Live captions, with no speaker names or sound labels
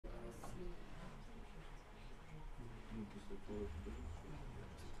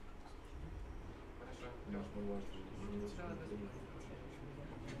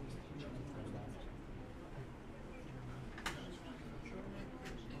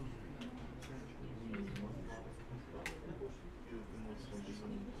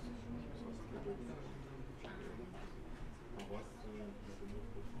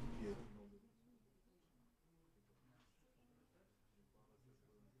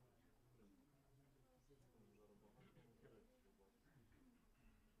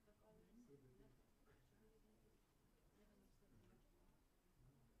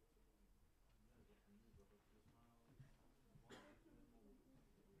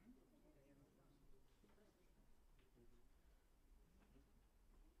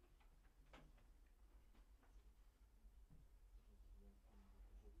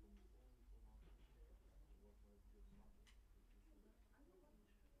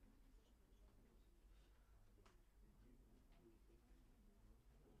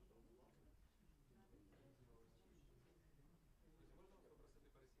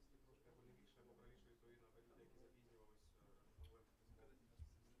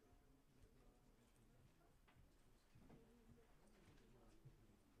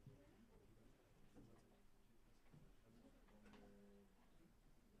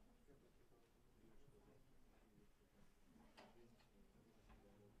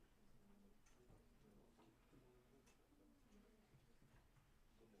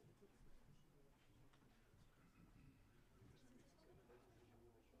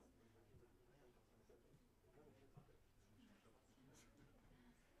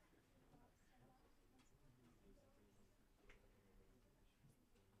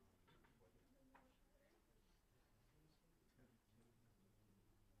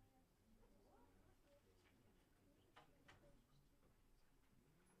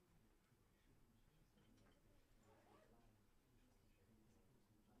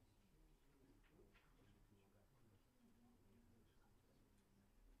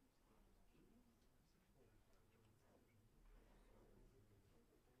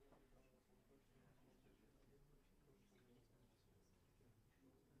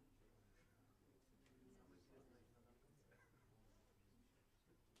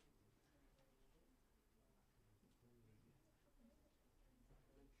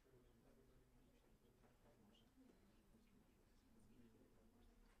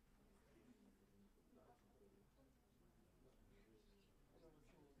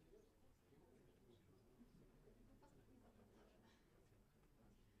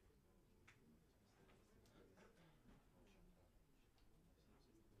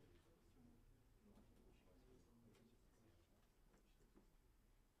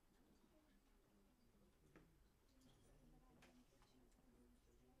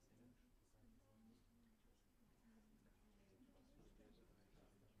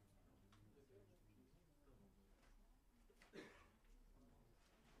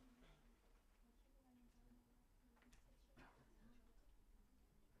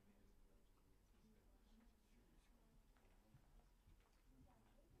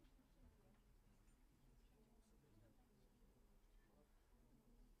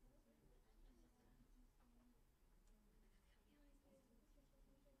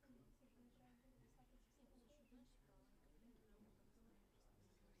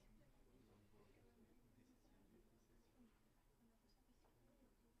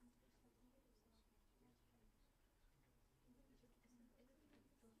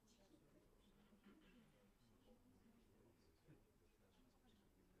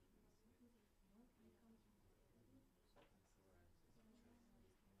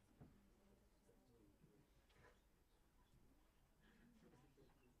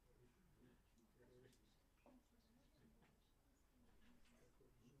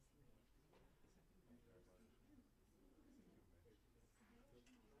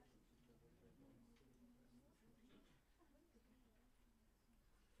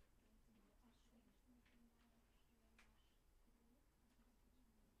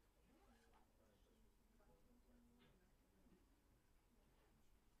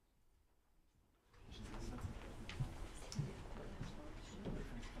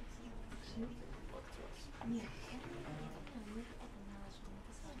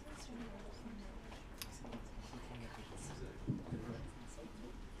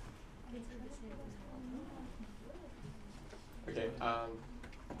Okay,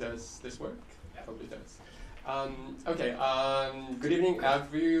 does this work? Probably does. Okay, good evening,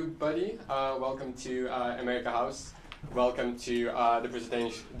 everybody. Welcome to America House. Welcome to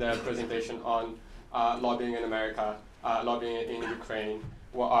the presentation on lobbying in America, lobbying in Ukraine.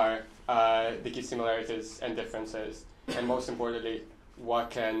 what are the key similarities and differences, and most importantly, what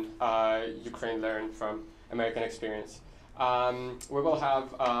can Ukraine learn from American experience. We will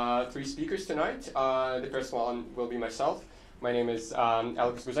have 3 speakers tonight. The first one will be myself. My name is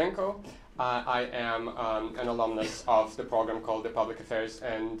Alex Guzenko. I am an alumnus of the program called the Public Affairs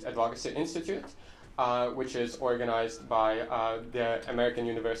and Advocacy Institute, which is organized by the American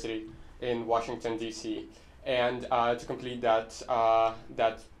University in Washington, D.C. And to complete that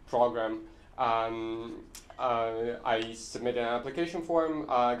program, I submitted an application form,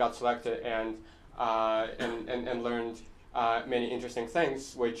 got selected, and learned many interesting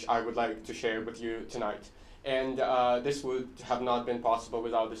things, which I would like to share with you tonight. And this would have not been possible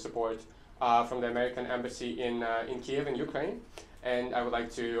without the support from the American Embassy in Kiev, in Ukraine. And I would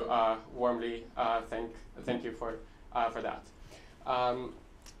like to warmly thank you for that.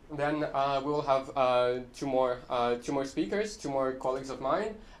 Then we will have two more speakers, 2 more colleagues of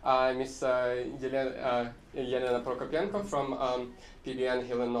mine. Miss Yelena Prokopenko from PBN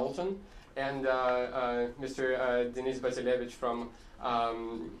Hill and Knowlton, and Mr. Denis Basilevich from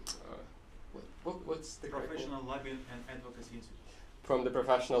what's the Professional Lobbying and Advocacy Institute. From the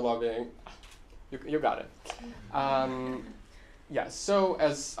Professional Lobbying, you got it. Yeah, so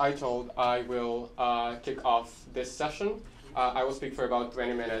as I told, I will kick off this session. I will speak for about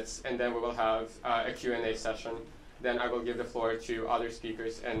 20 minutes, and then we will have a Q&A session. Then I will give the floor to other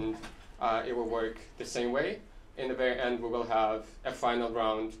speakers, and it will work the same way. In the very end, we will have a final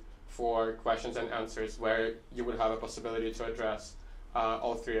round for questions and answers, where you will have a possibility to address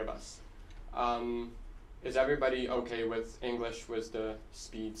all 3 of us. Is everybody okay with English, with the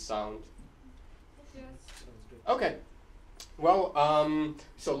speed, sound? Yes. Okay. Well,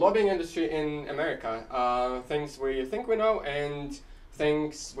 so lobbying industry in America, things we think we know and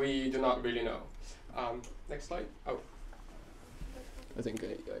things we do not really know. Next slide. Oh, I think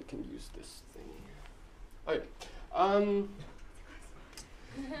I can use this thing. Okay.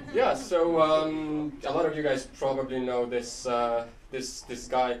 Yeah. So a lot of you guys probably know this this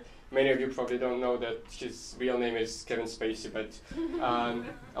guy. Many of you probably don't know that his real name is Kevin Spacey, but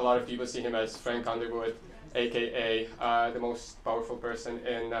a lot of people see him as Frank Underwood, aka the most powerful person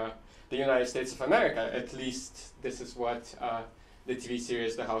in the United States of America. At least this is what the TV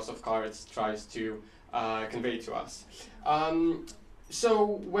series The House of Cards tries to convey to us. So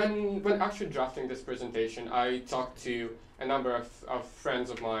when actually drafting this presentation, I talked to a number of friends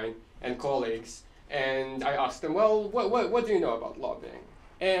of mine and colleagues, and I asked them, well, what do you know about lobbying?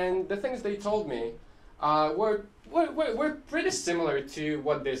 And the things they told me were pretty similar to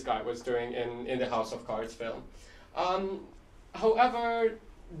what this guy was doing in the House of Cards film. However,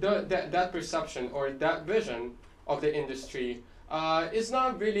 that perception or that vision of the industry is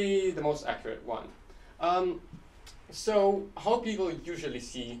not really the most accurate one. So how people usually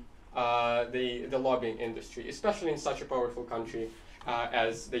see the lobbying industry, especially in such a powerful country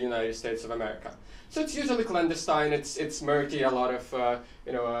as the United States of America. So it's usually clandestine, it's murky, a lot of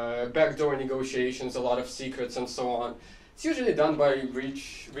backdoor negotiations, a lot of secrets and so on. It's usually done by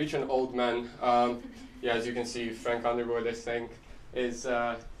rich and old men. Yeah, as you can see, Frank Underwood, I think, is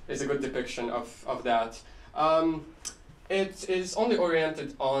a good depiction of that. It is only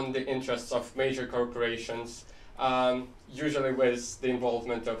oriented on the interests of major corporations, usually with the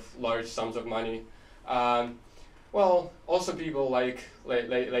involvement of large sums of money. Well, also people like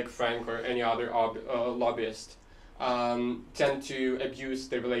Frank or any other lobbyist tend to abuse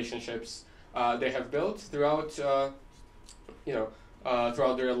the relationships they have built throughout,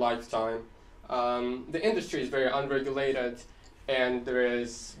 throughout their lifetime. The industry is very unregulated, and there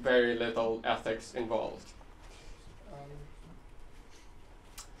is very little ethics involved.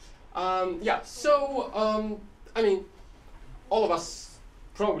 Yeah. So I mean, all of us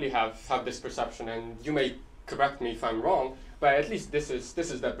probably have this perception, and you may correct me if I'm wrong, but at least this is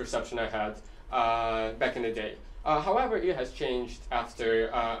the perception I had back in the day. However, it has changed after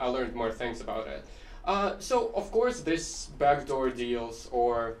I learned more things about it. So of course, this backdoor deals,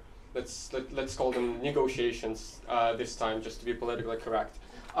 or let's call them negotiations this time, just to be politically correct.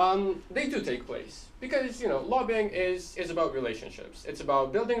 They do take place because lobbying is about relationships. It's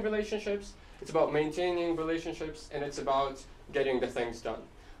about building relationships. It's about maintaining relationships, and it's about getting the things done.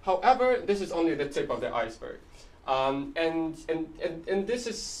 However, this is only the tip of the iceberg, and this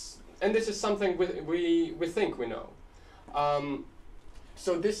is something we think we know.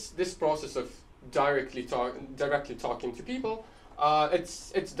 So this process of directly talking to people,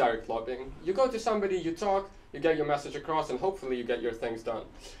 it's direct lobbying. You go to somebody, you talk, you get your message across, and hopefully you get your things done.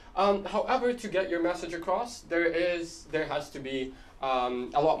 However, to get your message across, there has to be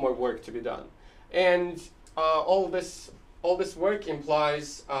a lot more work to be done, and all this all this work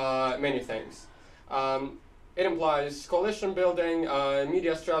implies many things. It implies coalition building,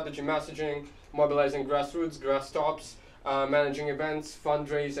 media strategy, messaging, mobilizing grassroots, grass tops, managing events,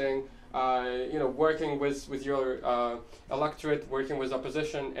 fundraising, working with your electorate, working with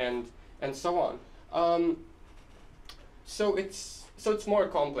opposition, and so on. So it's more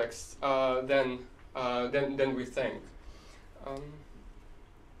complex than we think.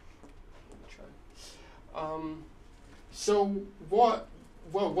 So what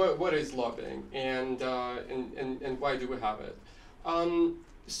is lobbying, and why do we have it?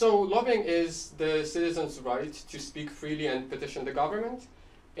 So lobbying is the citizens' right to speak freely and petition the government,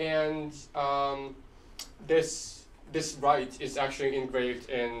 and this right is actually engraved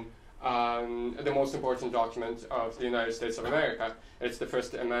in the most important document of the United States of America. It's the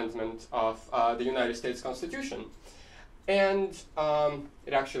First Amendment of the United States Constitution, and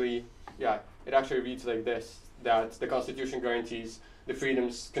it actually reads like this: that the Constitution guarantees the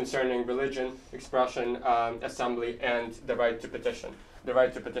freedoms concerning religion, expression, assembly, and the right to petition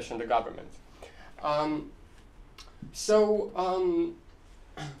the government.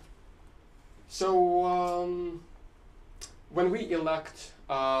 When we elect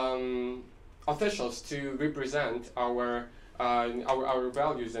officials to represent our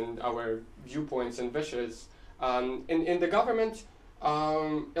values and our viewpoints and wishes in the government,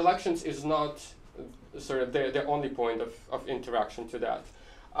 elections is not sort of the only point of interaction to that.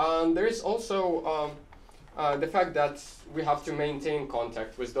 There is also the fact that we have to maintain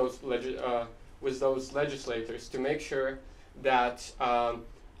contact with those legislators to make sure that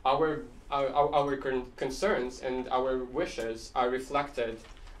our concerns and our wishes are reflected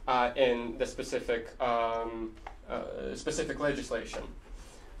in the specific legislation.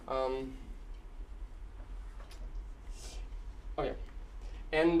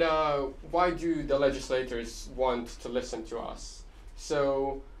 And why do the legislators want to listen to us?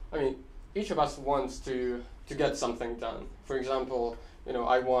 So, I mean, each of us wants to get something done. For example,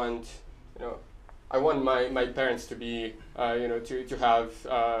 I want my parents to be, to have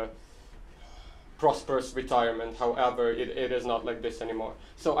prosperous retirement. However, it is not like this anymore.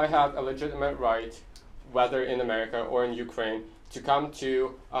 So I have a legitimate right, whether in America or in Ukraine, to come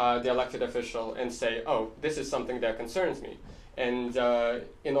to the elected official and say, oh, this is something that concerns me. And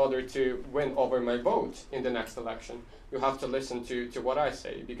in order to win over my vote in the next election, you have to listen to what I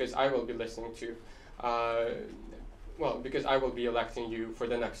say, because I will be listening to, because I will be electing you for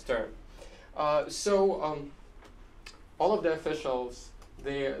the next term. All of the officials,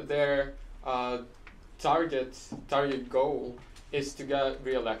 their target goal is to get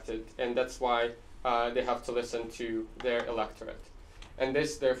reelected, and that's why they have to listen to their electorate. And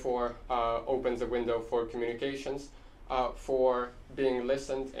this, therefore, opens a window for communications, for being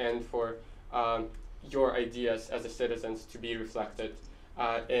listened, and for your ideas as a citizens to be reflected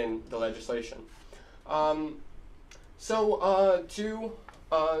in the legislation. To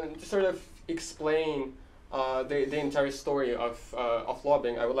sort of explain the entire story of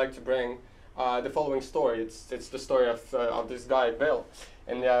lobbying, I would like to bring the following story. It's the story of this guy, Bill,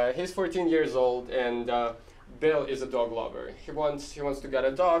 and he's 14 years old, and Bill is a dog lover. He wants to get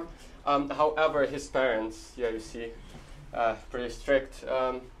a dog. However, his parents, you see, pretty strict.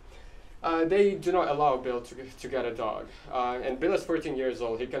 They do not allow Bill to get a dog, and Bill is 14 years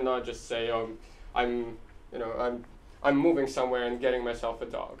old. He cannot just say, I'm moving somewhere and getting myself a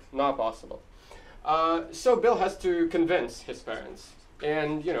dog. Not possible. So Bill has to convince his parents,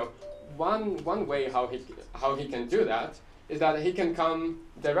 and one way how he can do that is that he can come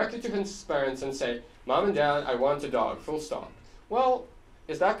directly to his parents and say, Mom and Dad, I want a dog, full stop. Well,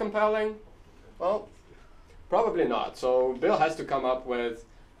 is that compelling? Well, probably not. So Bill has to come up with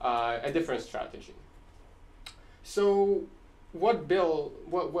a different strategy. So what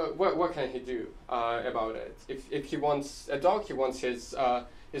can he do about it? If he wants a dog, he wants his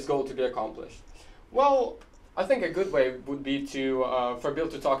goal to be accomplished. Well, I think a good way would be for Bill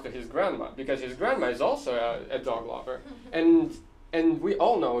to talk to his grandma, because his grandma is also a dog lover, and we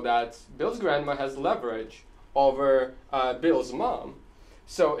all know that Bill's grandma has leverage over Bill's mom.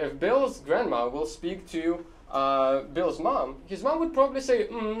 So if Bill's grandma will speak to Bill's mom, his mom would probably say,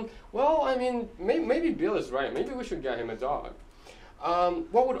 well, I mean, maybe Bill is right. Maybe we should get him a dog.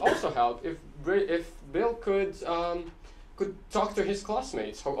 What would also help if Bill could talk to his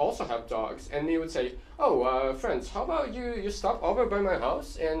classmates who also have dogs, and he would say, oh, friends, how about you stop over by my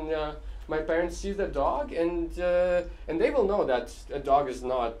house, and my parents see the dog, and they will know that a dog is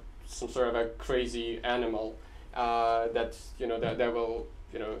not some sort of a crazy animal that will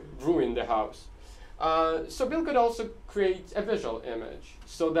ruin the house. So Bill could also create a visual image,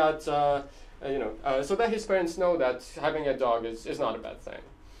 so that so that his parents know that having a dog is not a bad thing.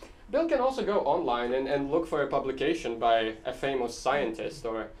 Bill can also go online and look for a publication by a famous scientist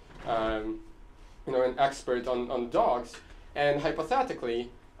or an expert on dogs, and hypothetically,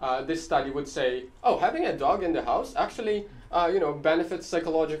 this study would say, oh, having a dog in the house actually benefits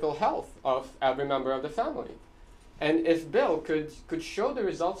psychological health of every member of the family. And if Bill could show the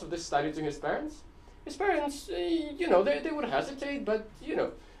results of this study to his parents they would hesitate, but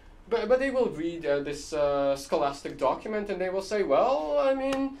they will read this scholastic document and they will say, well, I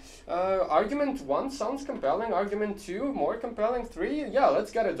mean, argument 1 sounds compelling, argument 2 more compelling, 3, yeah,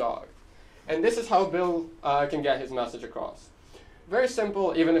 let's get a dog. And this is how Bill can get his message across. Very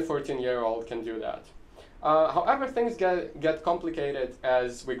simple, even a 14-year-old can do that. However, things get complicated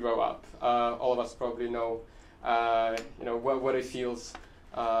as we grow up. All of us probably know, what it feels,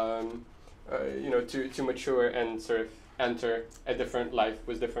 to mature and sort of enter a different life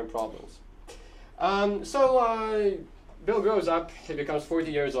with different problems. Bill grows up, he becomes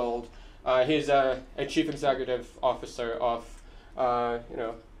 40 years old. He's a chief executive officer of, a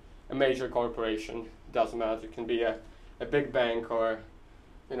major corporation. Doesn't matter, it can be a big bank or,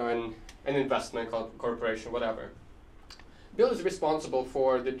 an investment corporation, whatever. Bill is responsible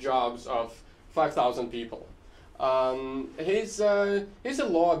for the jobs of 5,000 people. He's a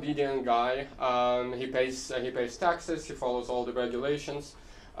law-obedient guy. He pays taxes. He follows all the regulations.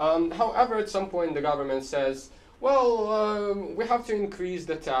 However, at some point, the government says, "Well, we have to increase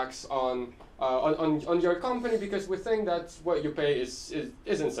the tax on your company because we think that what you pay is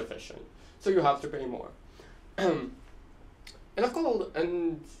insufficient. So you have to pay more." And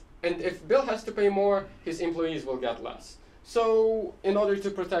if Bill has to pay more, his employees will get less. So in order to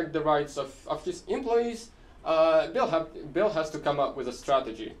protect the rights of his employees, Bill has to come up with a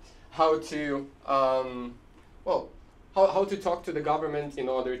strategy how to how to talk to the government in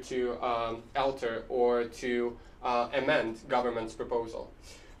order to alter or to amend government's proposal.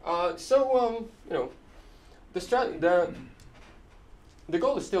 The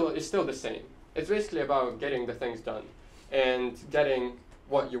goal is still the same. It's basically about getting the things done and getting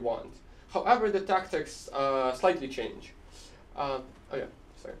what you want. However, the tactics slightly change. I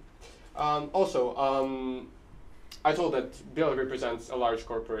told that Bill represents a large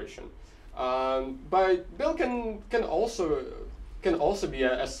corporation, but Bill can also be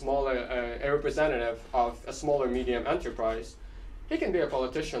a smaller a representative of a smaller medium enterprise. He can be a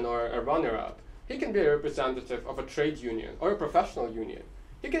politician or a runner-up. He can be a representative of a trade union or a professional union.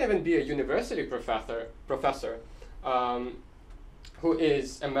 He can even be a university professor who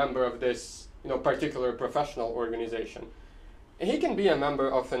is a member of this particular professional organization. He can be a member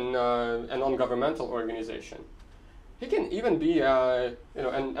of a non-governmental organization. He can even be an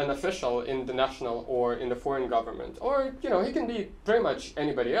official in the national or in the foreign government, or he can be pretty much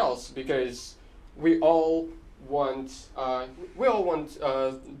anybody else, because we all want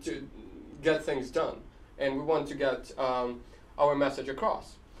to get things done, and we want to get our message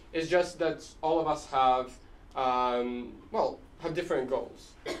across. It's just that all of us have different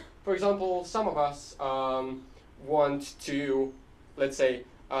goals. For example, some of us want to, let's say,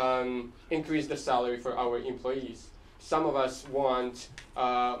 increase the salary for our employees. Some of us want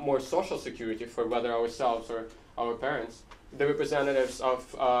more social security for whether ourselves or our parents. The representatives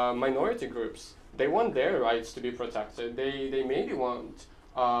of minority groups, they want their rights to be protected. They maybe want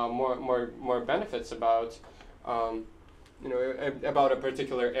more benefits about about a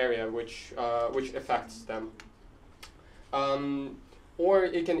particular area which affects them. Or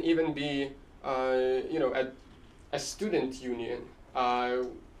it can even be a student union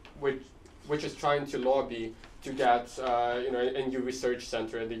which is trying to lobby to get a new research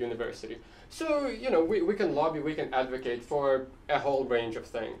center at the university. So we can lobby, we can advocate for a whole range of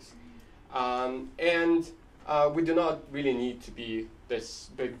things, and we do not really need to be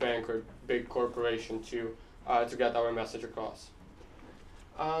this big bank or big corporation to get our message across.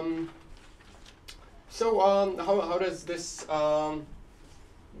 How does this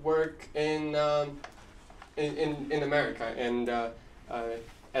work in America? And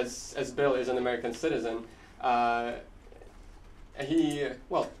as Bill is an American citizen, all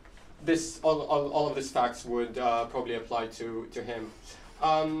of these facts would probably apply to him.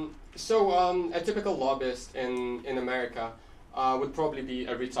 A typical lobbyist in America would probably be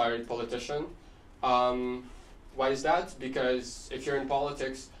a retired politician. Why is that? Because if you're in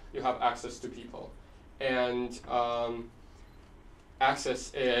politics, you have access to people, and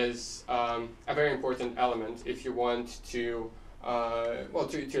access is a very important element if you want to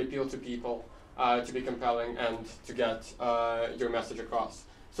appeal to people, to be compelling, and to get your message across.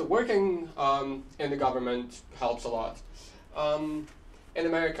 So working in the government helps a lot. in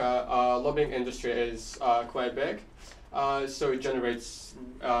America, lobbying industry is quite big. So it generates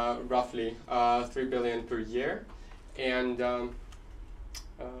roughly 3 billion per year, and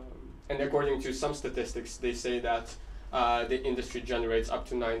according to some statistics, they say that the industry generates up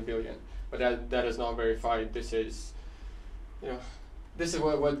to 9 billion, but that is not verified. This is, this is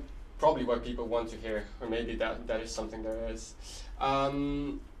what probably what people want to hear, or maybe that is something there is.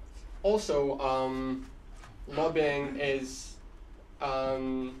 Also, lobbying is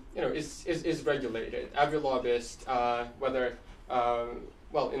is regulated. Every lobbyist, whether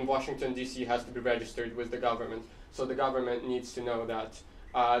well, in Washington D.C. has to be registered with the government, so the government needs to know that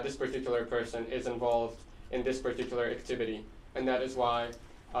this particular person is involved in this particular activity, and that is why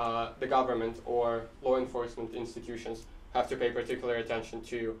the government or law enforcement institutions have to pay particular attention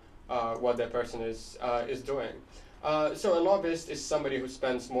to what that person is doing. So a lobbyist is somebody who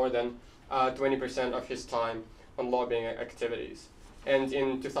spends more than 20% of his time on lobbying activities. And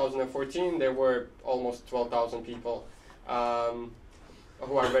in 2014, there were almost 12,000 people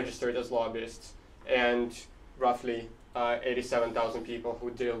who are registered as lobbyists, and roughly 87,000 people who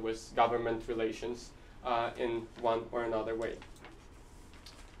deal with government relations in one or another way.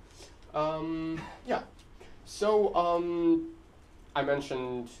 Yeah. So I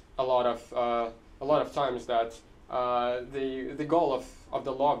mentioned a lot of times that the goal of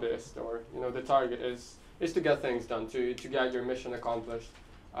the lobbyist, or the target, is to get things done, to get your mission accomplished,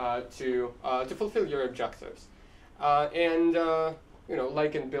 to fulfill your objectives, and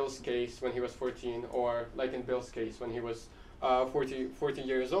like in Bill's case when he was 14, or like in Bill's case when he was 40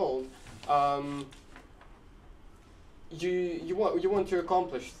 years old. You want to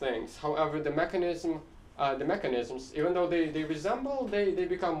accomplish things. However, the mechanisms, even though they resemble, they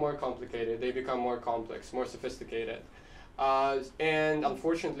become more complicated. They become more complex, more sophisticated, and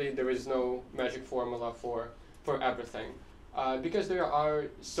unfortunately, there is no magic formula for everything, because there are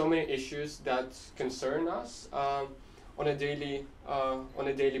so many issues that concern us on a daily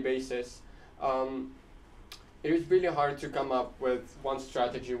basis. It is really hard to come up with one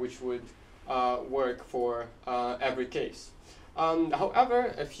strategy which would work for every case.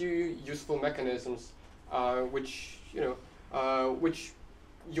 However, a few useful mechanisms which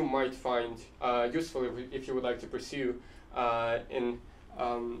you might find useful if you would like to pursue in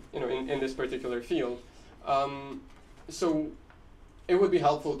this particular field. So it would be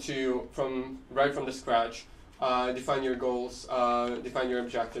helpful to right from the scratch define your goals, define your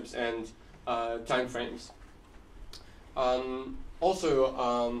objectives, and time frames.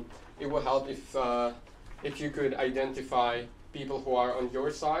 Also, it would help if you could identify people who are on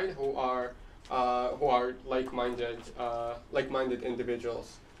your side, who are like-minded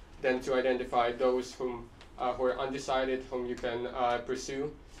individuals, then to identify those who are undecided, whom you can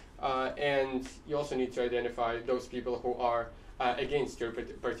pursue, and you also need to identify those people who are against your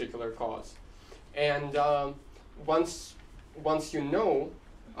particular cause. And once you know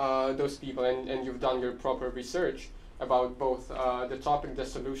those people, and you've done your proper research about both the topic, the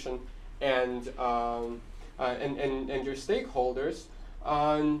solution, and your stakeholders,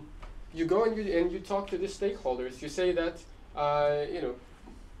 you go and you talk to the stakeholders. You say that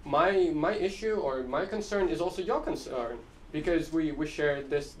my issue or my concern is also your concern, because we share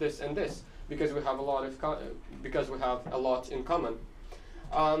this and this, because we have a lot in common.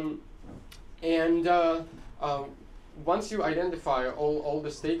 Once you identify all the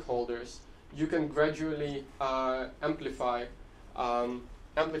stakeholders, you can gradually amplify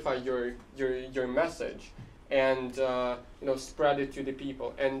your message, and spread it to the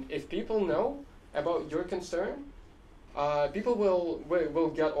people. And if people know about your concern, people will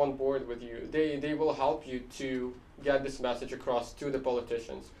get on board with you. They will help you to get this message across to the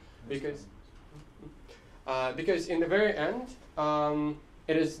politicians, because in the very end,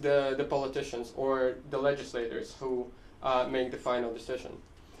 it is the politicians or the legislators who make the final decision.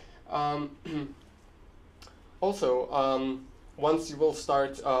 Also, once you will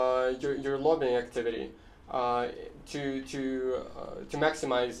start your lobbying activity, to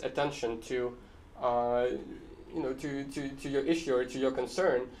maximize attention to your issue or to your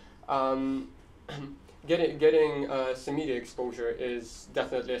concern, getting some media exposure is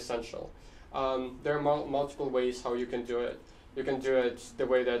definitely essential. There are multiple ways how you can do it. You can do it the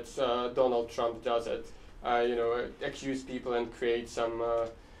way that Donald Trump does it. Accuse people and create some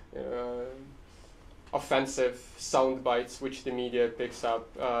offensive sound bites which the media picks up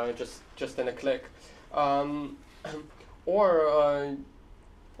just in a click, or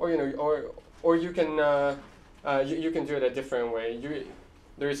you can you can do it a different way.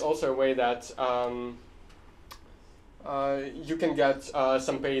 There is also a way that you can get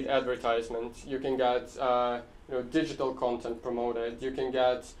some paid advertisement. You can get digital content promoted. You can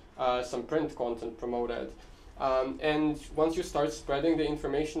get some print content promoted. And once you start spreading the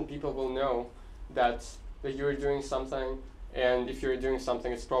information, people will know that you're doing something, and if you're doing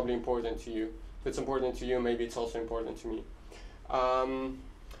something, it's probably important to you. If it's important to you, maybe it's also important to me.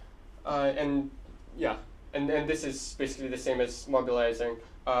 And yeah, and this is basically the same as mobilizing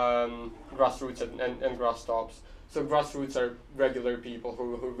grassroots and grasstops. So grassroots are regular people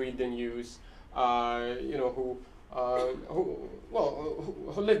who read the news, who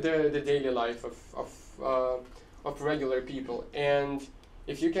live the daily life of regular people. And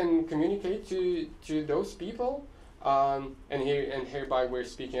if you can communicate to those people, and hereby we're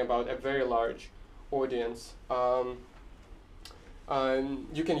speaking about a very large audience,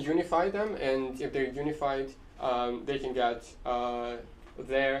 you can unify them, and if they're unified, they can get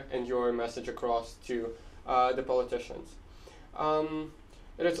their and your message across to the politicians.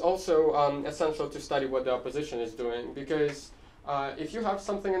 It is also essential to study what the opposition is doing, because if you have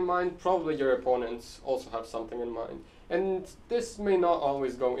something in mind, probably your opponents also have something in mind. And this may not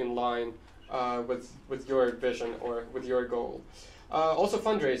always go in line with your vision or with your goal. Also,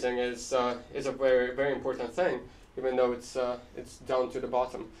 fundraising is a very, very important thing, even though it's down to the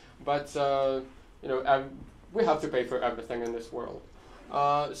bottom. But we have to pay for everything in this world.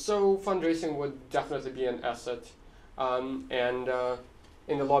 So fundraising would definitely be an asset. And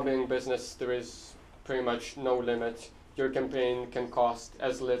in the lobbying business, there is pretty much no limit. Your campaign can cost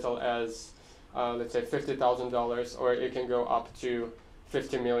as little as, let's say, $50,000, or it can go up to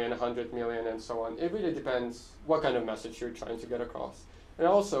 50 million, 100 million, and so on. It really depends what kind of message you're trying to get across. And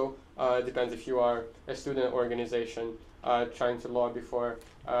also depends if you are a student organization trying to lobby for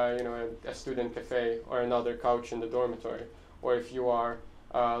a student cafe or another couch in the dormitory, or if you are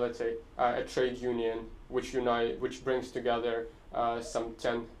let's say a trade union which brings together some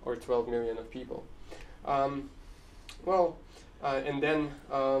 10 or 12 million of people. And then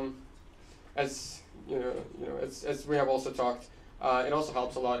as we have also talked, it also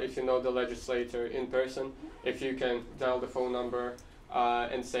helps a lot if you know the legislator in person. If you can dial the phone number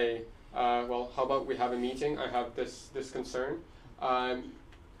and say, well, how about we have a meeting? I have this concern.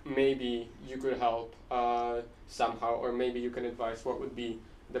 Maybe you could help somehow, or maybe you can advise what would be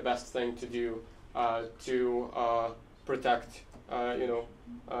the best thing to do to protect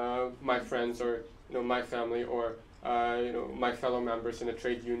my friends, or my family, or my fellow members in a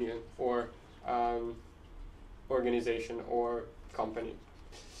trade union or organization or company.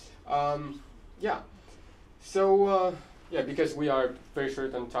 So because we are very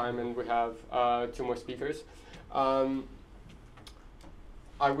short on time and we have 2 more speakers, I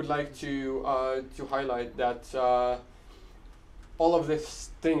would like to highlight that all of these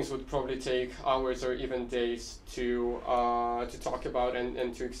things would probably take hours or even days to talk about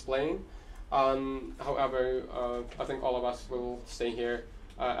and to explain. However, I think all of us will stay here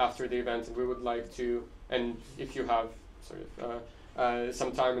after the event, and we would like to, and if you have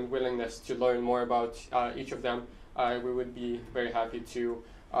some time and willingness to learn more about each of them, we would be very happy to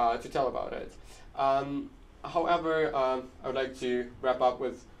tell about it. However, I would like to wrap up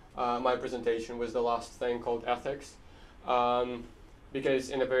with my presentation with the last thing called ethics, because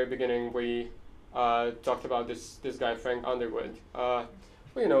in the very beginning we talked about this guy Frank Underwood.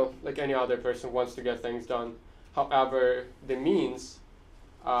 Like any other person wants to get things done. However, the means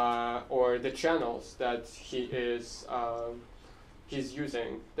or the channels that he's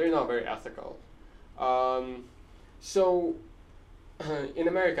using, they're not very ethical. So in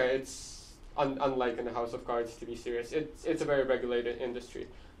America, it's unlike in the House of Cards, to be serious. It's a very regulated industry.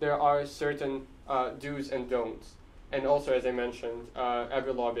 There are certain do's and don'ts. And also, as I mentioned,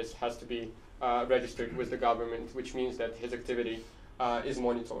 every lobbyist has to be registered with the government, which means that his activity is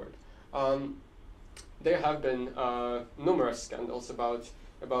monitored. There have been numerous scandals about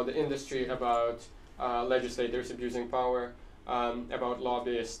the industry, about legislators abusing power, about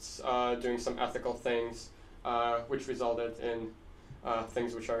lobbyists doing some ethical things, which resulted in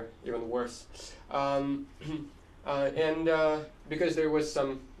things which are even worse. Because there was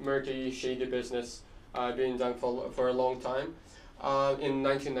some murky, shady business being done for a long time, in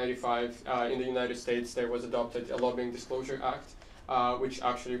 1995, in the United States, there was adopted a Lobbying Disclosure Act, which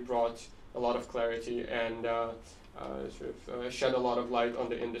actually brought a lot of clarity and shed a lot of light on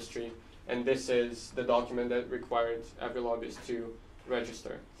the industry. And this is the document that required every lobbyist to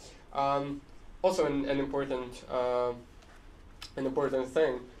register. Also, an important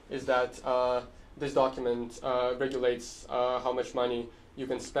thing is that this document regulates how much money you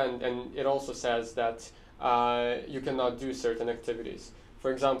can spend, and it also says that you cannot do certain activities.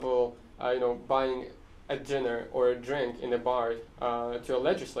 For example, buying a dinner or a drink in a bar to a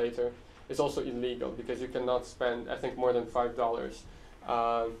legislator is also illegal because you cannot spend, I think, more than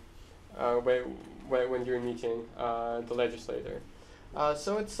 $5 when you're meeting the legislator.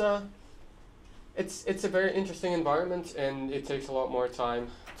 So it's a very interesting environment, and it takes a lot more time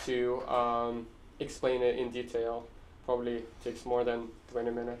to explain it in detail. Probably takes more than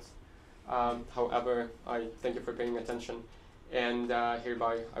 20 minutes. However, I thank you for paying attention, and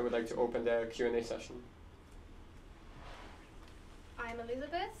hereby I would like to open the Q&A session. I'm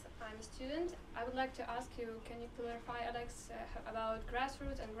Elizabeth. I'm a student. I would like to ask you, can you clarify, Alex, about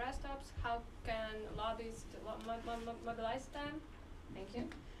grassroots and grass tops? How can lobbyists mobilize them? Thank you.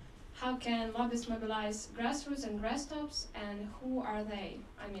 How can lobbyists mobilize grassroots and grass tops, and who are they?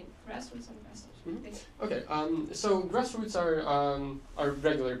 I mean, grassroots and grass tops. Mm-hmm. Okay, so grassroots are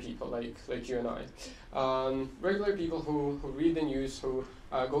regular people like you and I. Regular people who read the news, who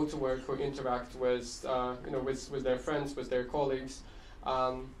go to work, who interact with with their friends, with their colleagues.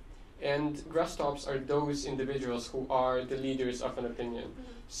 And grass tops are those individuals who are the leaders of an opinion.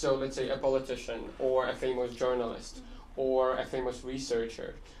 Mm-hmm. So let's say a politician, or a famous journalist, Mm-hmm. or a famous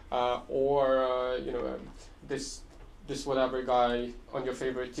researcher, or this whatever guy on your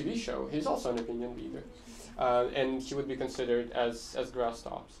favorite TV show. He's also an opinion leader, and he would be considered as grass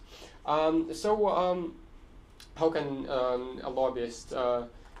tops. How can a lobbyist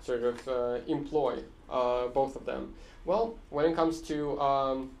employ both of them? Well, when it comes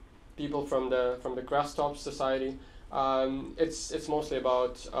to people from the grass top society, it's mostly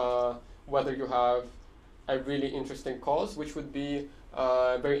about whether you have a really interesting cause, which would be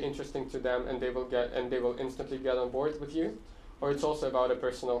very interesting to them, and they will instantly get on board with you, or it's also about a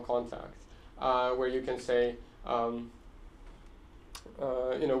personal contact, where you can say,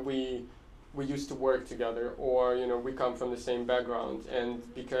 we used to work together, or we come from the same background, and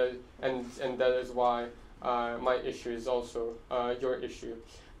that is why my issue is also your issue,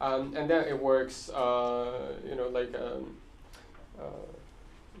 and then it works,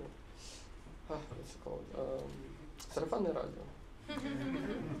 what's it called? Сарафанное радио.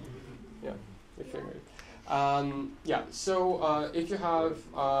 Yeah, you figured it. So if you have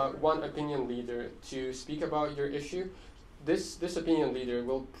one opinion leader to speak about your issue, this opinion leader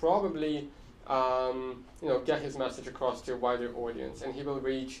will probably get his message across to a wider audience, and he will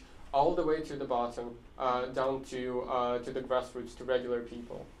reach all the way to the bottom, down to the grassroots, to regular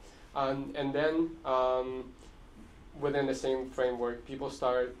people, and then within the same framework, people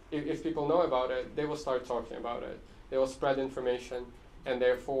start. If people know about it, they will start talking about it. They will spread information, and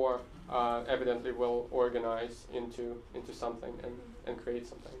therefore, evidently, will organize into something and create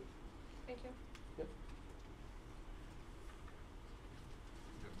something. Thank you. Yep.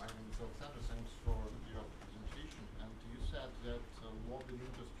 My name is Alexander. Thanks for your presentation. And you said that lobbying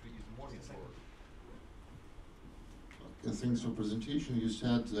industry is monitored. Thanks for presentation. You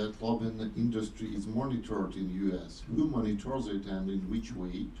said that lobbying industry is monitored in US. Who monitors it, and in which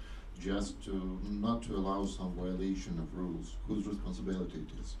way? Just not to allow some violation of rules. Whose responsibility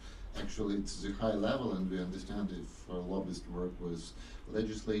it is? Actually, it's a high level, and we understand if lobbyists work with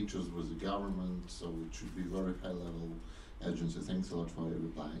legislatures, with the government, so it should be very high level agency. Thanks a lot for your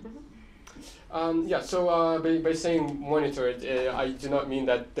reply. Mm-hmm. So by saying monitored, I do not mean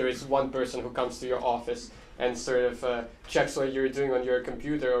that there is one person who comes to your office and sort of checks what you're doing on your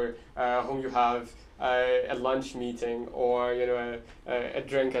computer, or whom you have a lunch meeting, or a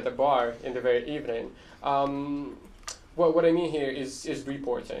drink at a bar in the very evening. What I mean here is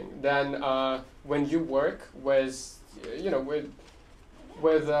reporting. Then when you work with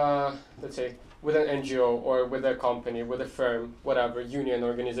let's say with an NGO, or with a company, with a firm, whatever, union,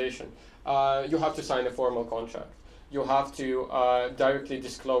 organization, you have to sign a formal contract. You have to directly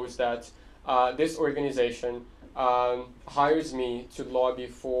disclose that this organization hires me to lobby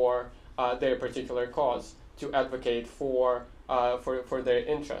for their particular cause, to advocate for their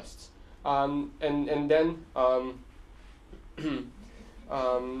interests, and then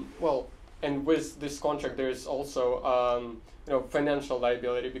and with this contract there's also financial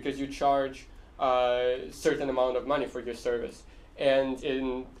liability, because you charge a certain amount of money for your service, and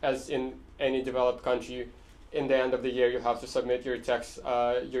as in any developed country, in the end of the year you have to submit your tax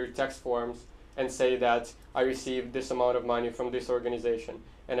forms and say that I received this amount of money from this organization,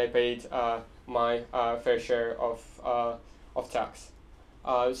 and I paid my fair share of tax.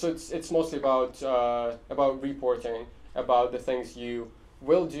 So it's mostly about reporting about the things you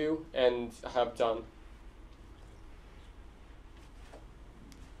will do and have done.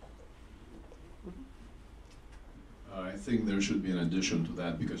 I think there should be an addition to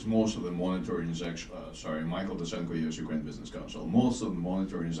that because most of the monitoring is actually, sorry, Michael Dasenko, US Ukraine Business Council. Most of the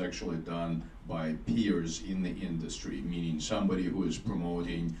monitoring is actually done by peers in the industry, meaning somebody who is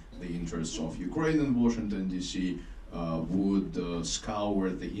promoting the interests of Ukraine in Washington, D.C. Would scour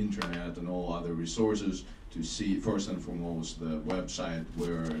the internet and all other resources to see, first and foremost, the website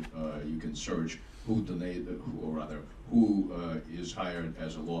where you can search who donated, or rather, who is hired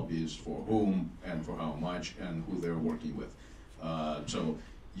as a lobbyist for whom and for how much and who they're working with. So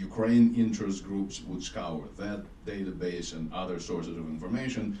Ukraine interest groups would scour that database and other sources of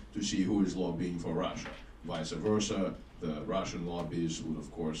information to see who is lobbying for Russia. Vice versa, the Russian lobbyists would,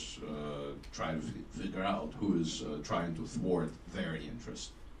 of course, try to figure out who is trying to thwart their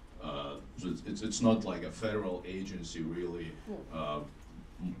interests. So it's not like a federal agency, really.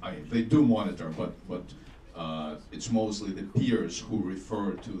 They do monitor, but it's mostly the peers who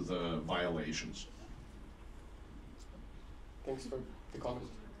refer to the violations. Thanks for the comment.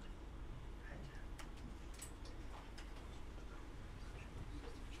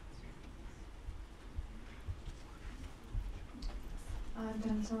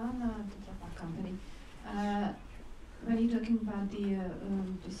 Dan Solana, the Debunk company. When you're talking about the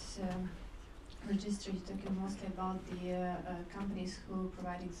this registry, you're talking mostly about the companies who are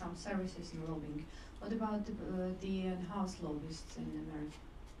providing some services in lobbying. What about the in-house lobbyists in America?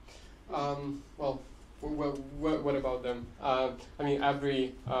 Well, what about them? I mean,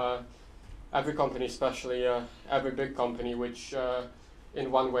 every company, especially every big company, which in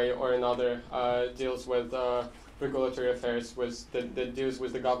one way or another deals with regulatory affairs, that deals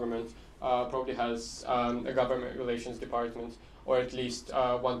with the government, probably has a government relations department, or at least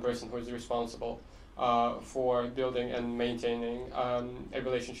one person who is responsible for building and maintaining a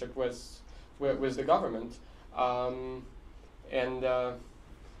relationship with the government.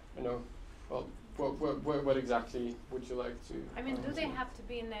 You know, well, what exactly would you like to? I mean, do they have to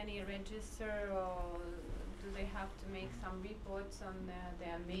be in any register, or do they have to make some reports on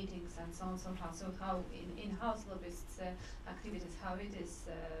their meetings and so on? So how in-house lobbyists' activities, how it is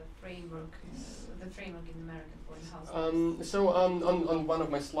framework, the framework in America for in-house lobbyists? So on one of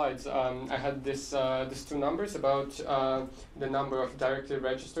my slides, I had these two numbers about the number of directly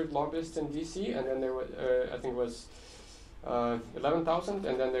registered lobbyists in DC, and then there was I think it was 11,000,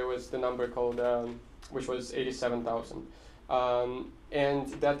 and then there was the number called which was 87,000, and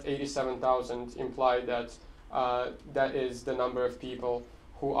that 87,000 implied that that is the number of people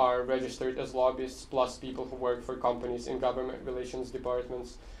who are registered as lobbyists, plus people who work for companies in government relations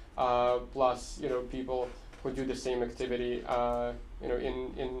departments, plus people who do the same activity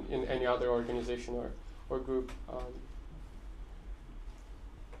in any other organization or group.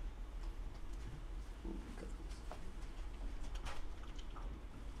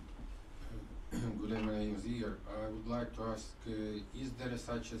 Good evening, my name is Igor. I would like to ask, is there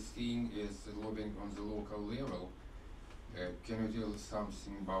such a thing as lobbying on the local level? Can you tell us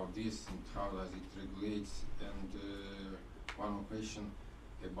something about this and how does it regulate? And one more question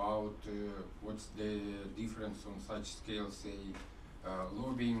about what's the difference on such scale, say,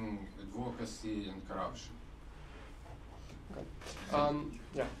 lobbying, advocacy, and corruption? Okay.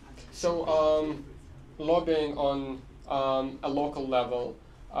 Yeah. So lobbying on a local level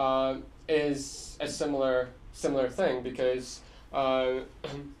is a similar thing because well,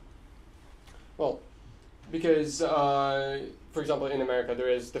 because for example in America there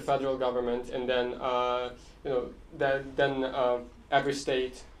is the federal government, and then every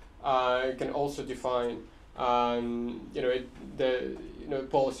state can also define the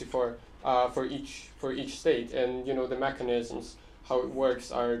policy for each state, and the mechanisms how it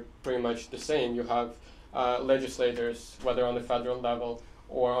works are pretty much the same. You have legislators, whether on the federal level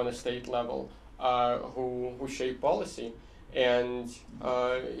or on a state level, who shape policy, and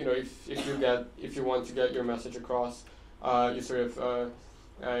if you want to get your message across, you sort of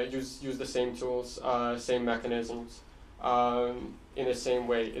use the same tools, same mechanisms, in the same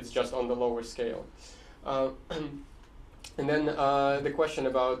way. It's just on the lower scale. And then the question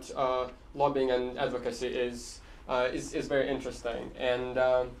about lobbying and advocacy is very interesting, and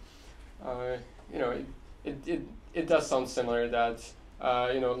it does sound similar that.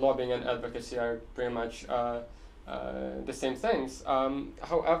 Lobbying and advocacy are pretty much the same things.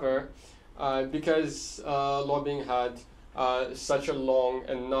 However, because lobbying had such a long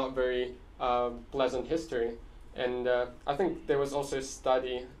and not very pleasant history, and I think there was also a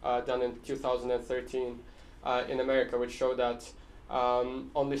study done in 2013 in America which showed that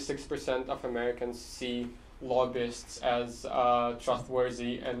only 6% of Americans see lobbyists as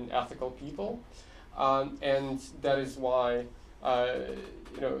trustworthy and ethical people, and that is why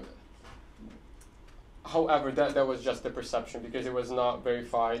however, that was just the perception because it was not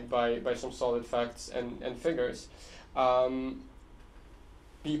verified by some solid facts and figures.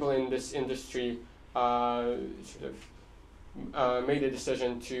 People in this industry sort of made a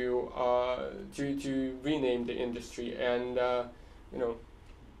decision to rename the industry and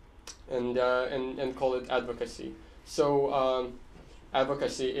and call it advocacy. So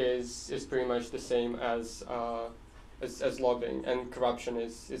advocacy is pretty much the same as lobbying, and corruption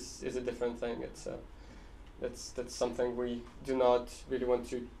is a different thing. That's something we do not really want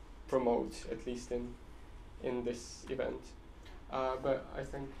to promote, at least in this event. But I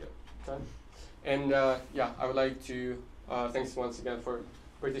think time. And yeah, I would like to thanks once again for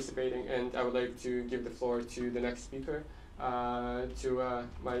participating, and I would like to give the floor to the next speaker, to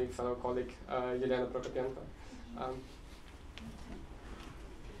my fellow colleague Yelena Prokopenko.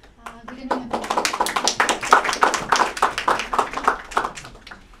 Good evening.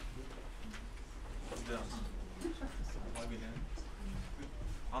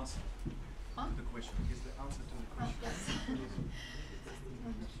 Answer to the question. Is the answer to the question? Yes.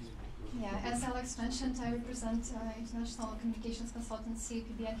 Yeah, as Alex mentioned, I represent international communications consultancy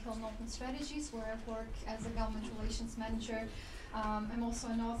PBN Hill and Open Strategies, where I work as a government relations manager. I'm also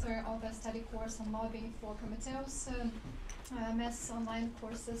an author of a study course on lobbying for Prometheus, mass online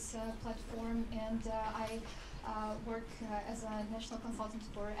courses platform, and I work as a national consultant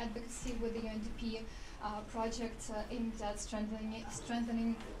for advocacy with the UNDP project aimed at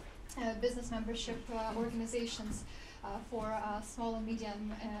strengthening business membership organizations for small and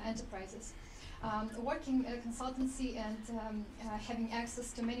medium enterprises. Working at a consultancy and having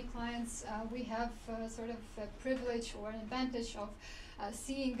access to many clients, we have sort of a privilege or an advantage of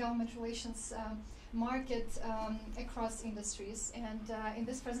seeing government relations market across industries. And in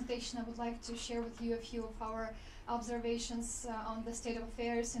this presentation, I would like to share with you a few of our observations on the state of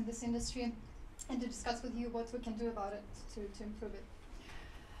affairs in this industry, and to discuss with you what we can do about it to improve it.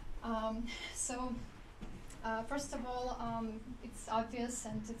 First of all, it's obvious,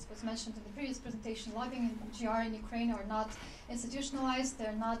 and it was mentioned in the previous presentation, lobbying and GR in Ukraine are not institutionalized,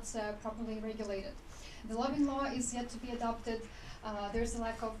 they're not properly regulated. The lobbying law is yet to be adopted. There's a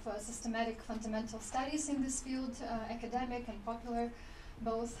lack of systematic fundamental studies in this field, academic and popular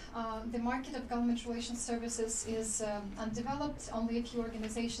both. The market of government relations services is undeveloped. Only a few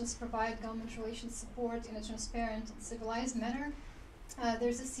organizations provide government relations support in a transparent and civilized manner.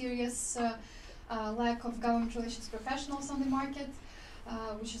 There's a serious lack of government relations professionals on the market,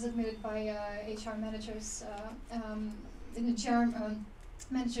 which is admitted by HR managers. The HR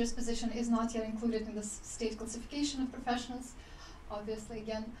manager's position is not yet included in the state classification of professionals. Obviously,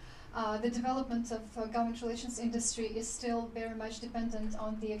 again, the development of government relations industry is still very much dependent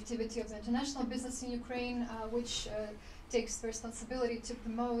on the activity of the international business in Ukraine, which takes the responsibility to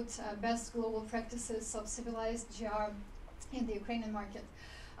promote best global practices of civilized GR in the Ukrainian market.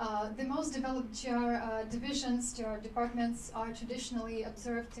 The most developed GR divisions, GR departments, are traditionally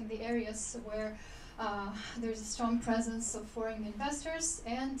observed in the areas where there's a strong presence of foreign investors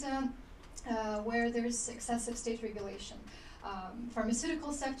and where there's excessive state regulation.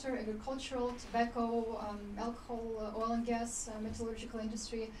 Pharmaceutical sector, agricultural, tobacco, alcohol, oil and gas, metallurgical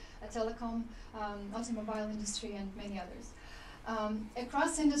industry, telecom, automobile industry, and many others.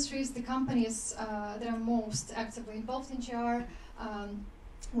 Across industries, the companies that are most actively involved in GR,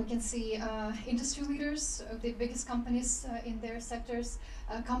 we can see industry leaders, the biggest companies in their sectors,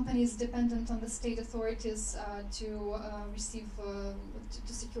 companies dependent on the state authorities to receive,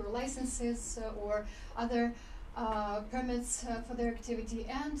 to secure licenses or other permits for their activity,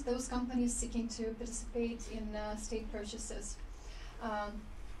 and those companies seeking to participate in state purchases.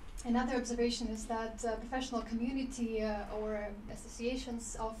 Another observation is that professional community or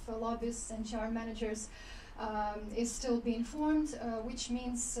associations of lobbyists and GR managers is still being formed, which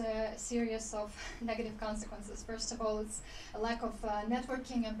means a series of negative consequences. First of all, it's a lack of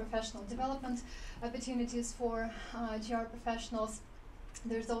networking and professional development opportunities for GR professionals.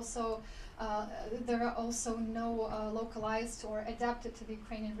 There's also there are also no localized or adapted to the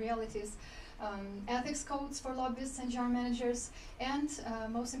Ukrainian realities ethics codes for lobbyists and GR managers, and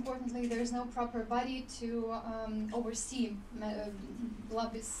most importantly, there is no proper body to oversee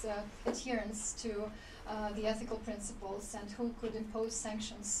lobbyists' adherence to the ethical principles and who could impose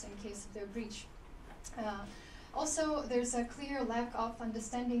sanctions in case of their breach. Also, there's a clear lack of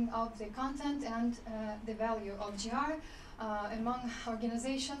understanding of the content and the value of GR among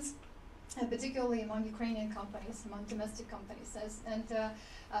organizations. particularly among Ukrainian companies, among domestic companies.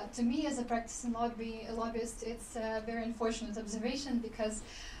 To me, as a practicing lobbyist, it's a very unfortunate observation, because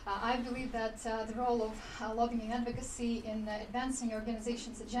I believe that the role of lobbying and advocacy in advancing your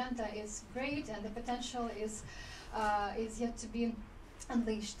organization's agenda is great, and the potential is yet to be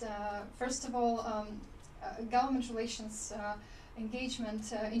unleashed. First of all, government relations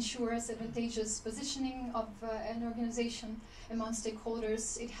engagement ensures advantageous positioning of an organization among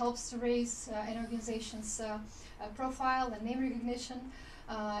stakeholders. It helps to raise an organization's profile and name recognition.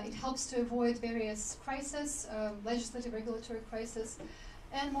 It helps to avoid various crises, legislative, regulatory crises,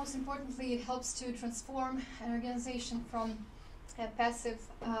 and most importantly, it helps to transform an organization from a passive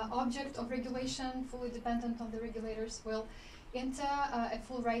object of regulation, fully dependent on the regulator's will, into a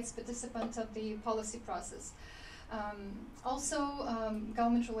full rights participant of the policy process.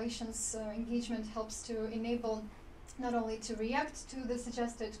 Government relations engagement helps to enable not only to react to the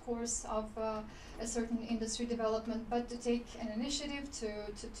suggested course of a certain industry development, but to take an initiative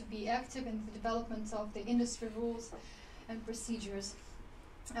to be active in the development of the industry rules and procedures.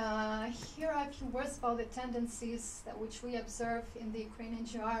 Here are a few words about the tendencies which we observe in the Ukrainian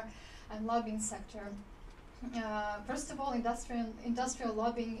GR and lobbying sector. First of all, industrial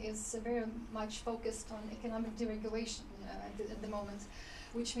lobbying is very much focused on economic deregulation at the moment,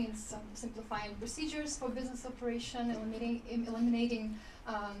 which means simplifying procedures for business operation, eliminating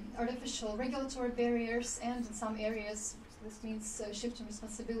artificial regulatory barriers, and in some areas this means shifting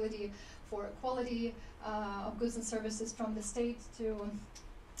responsibility for quality of goods and services from the state to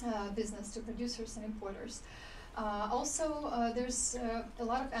business, to producers and importers. There's a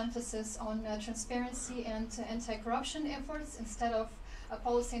lot of emphasis on transparency and anti-corruption efforts instead of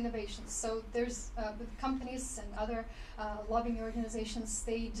policy innovations. So there's companies and other lobbying organizations,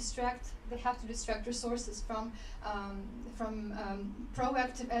 they have to distract resources from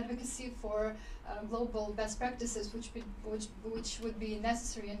proactive advocacy for global best practices, which would be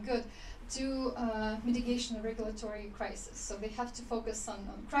necessary and good, to mitigation of regulatory crisis. So they have to focus on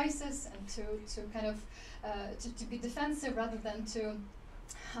crisis and to kind of to be defensive rather than to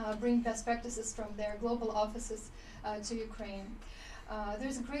bring best practices from their global offices to Ukraine.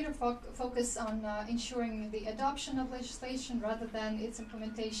 There's a greater focus on ensuring the adoption of legislation rather than its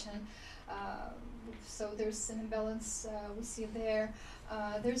implementation. So there's an imbalance we see there.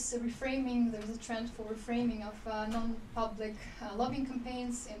 There's a trend for reframing of non-public lobbying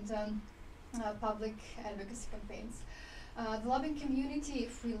campaigns and public advocacy campaigns. The lobbying community,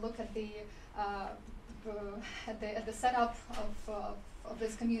 if we look at the setup of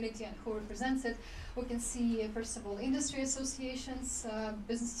this community and who represents it, we can see, first of all, industry associations,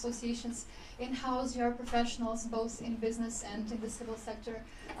 business associations, in-house GR professionals, both in business and in the civil sector,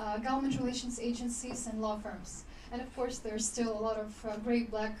 government relations agencies, and law firms. And of course, there's still a lot of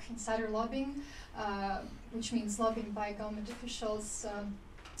gray-black insider lobbying, which means lobbying by government officials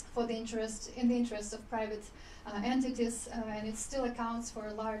in the interest of private entities, and it still accounts for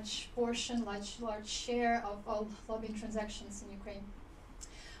a large portion, large share of all lobbying transactions in Ukraine.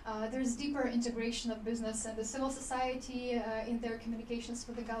 There's deeper integration of business and the civil society in their communications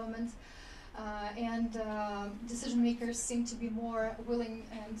with the government, and decision makers seem to be more willing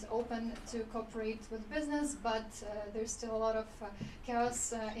and open to cooperate with business, but there's still a lot of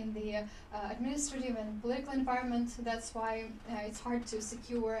chaos in the administrative and political environment. That's why it's hard to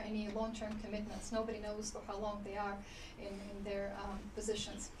secure any long-term commitments. Nobody knows for how long they are in their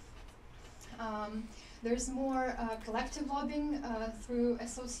positions. There's more collective lobbying through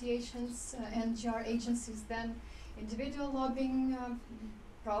associations and GR agencies than individual lobbying,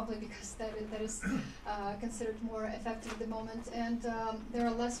 probably because that is considered more effective at the moment, and there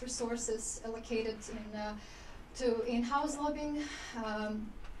are less resources allocated to in-house lobbying.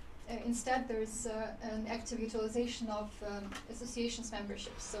 Instead, there's an active utilization of associations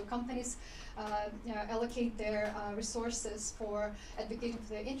memberships. So companies allocate their resources for advocating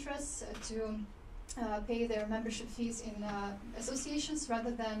for their interests to pay their membership fees in associations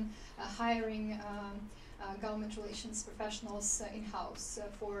rather than hiring government relations professionals in-house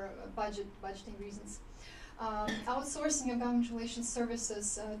for budgeting reasons. Outsourcing of government relations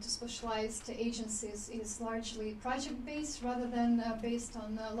services to specialized agencies is largely project-based rather than based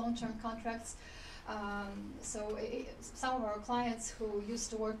on long-term contracts. Some of our clients who used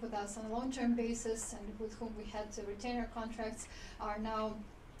to work with us on a long-term basis and with whom we had to retain our contracts are now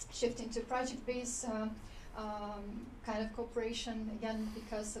shifting to project-based kind of cooperation, again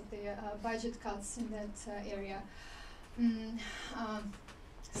because of the budget cuts in that area.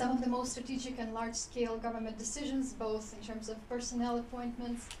 Some of the most strategic and large-scale government decisions, both in terms of personnel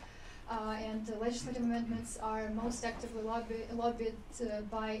appointments and legislative amendments are most actively lobbied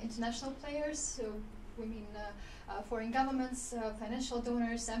by international players. So we mean foreign governments, financial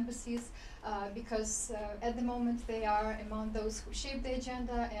donors, embassies, because at the moment they are among those who shape the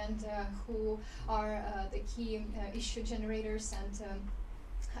agenda and who are the key issue generators and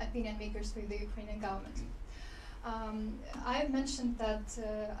opinion makers for the Ukrainian government. I've mentioned that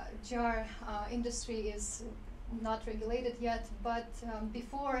jar industry is not regulated yet, but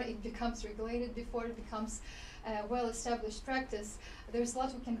before it becomes regulated, before it becomes a well-established practice, there's a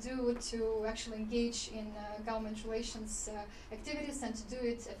lot we can do to actually engage in government relations activities and to do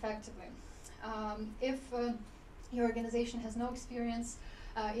it effectively. If your organization has no experience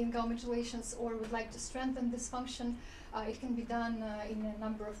in government relations or would like to strengthen this function, it can be done in a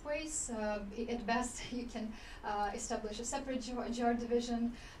number of ways. At best, you can establish a separate jar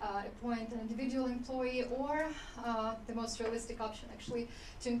division, appoint an individual employee, or the most realistic option, actually,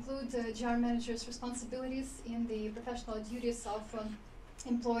 to include jar managers' responsibilities in the professional duties of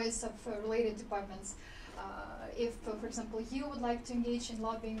employees of related departments. If, for example, you would like to engage in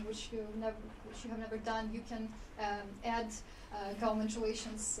lobbying, which you have never done, you can add government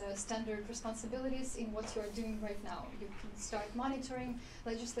relations standard responsibilities in what you are doing right now. You can start monitoring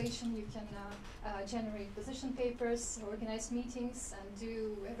legislation, you can generate position papers, organize meetings, and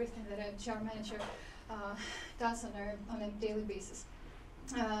do everything that a jar manager does on a daily basis.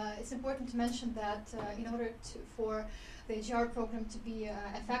 It's important to mention that in order for the jar program to be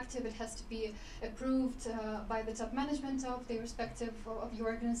effective, it has to be approved by the top management of the respective of your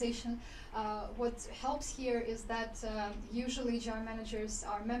organization. What helps here is that usually jar managers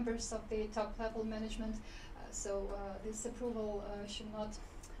are members of the top level management, so this approval should not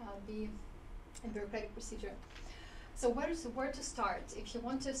be a bureaucratic procedure. So where to start if you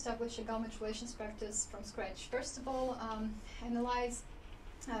want to establish a government relations practice from scratch? First of all, analyze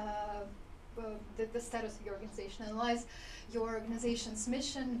the status of your organization. Analyze your organization's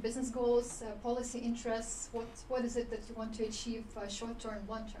mission, business goals, policy interests. What is it that you want to achieve short term,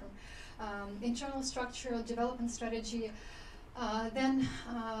 long term? Internal structure, development strategy. Then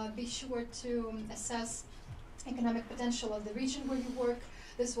be sure to assess economic potential of the region where you work.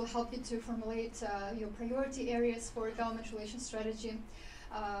 This will help you to formulate your priority areas for a government relations strategy.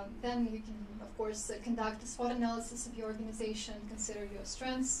 Then you can, of course, conduct a SWOT analysis of your organization, consider your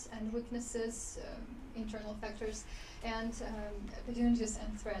strengths and weaknesses, internal factors, and opportunities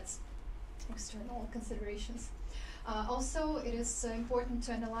and threats, external considerations. Also, it is important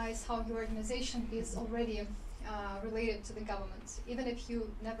to analyze how your organization is already related to the government. Even if you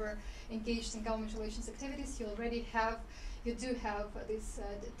never engaged in government relations activities, you do have this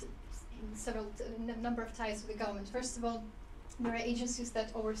number of ties with the government. First of all, there are agencies that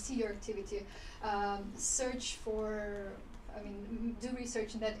oversee your activity. Search for, do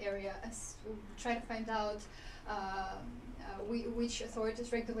research in that area. Try to find out which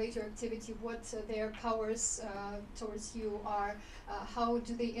authorities regulate your activity, what their powers towards you are, how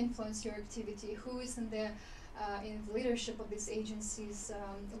do they influence your activity, who is in the leadership of these agencies,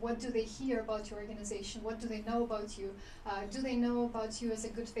 what do they hear about your organization, what do they know about you, do they know about you as a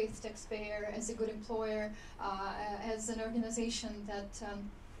good faith taxpayer, as a good employer, as an organization that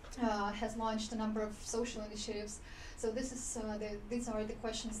has launched a number of social initiatives. So these are the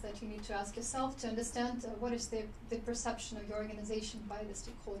questions that you need to ask yourself to understand what is the perception of your organization by the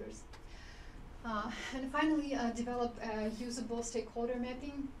stakeholders. And finally, develop a usable stakeholder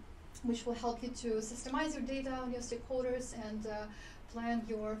mapping, which will help you to systemize your data on your stakeholders and plan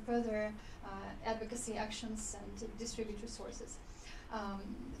your further advocacy actions and distribute resources.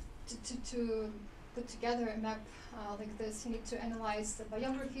 To put together a map like this, you need to analyze the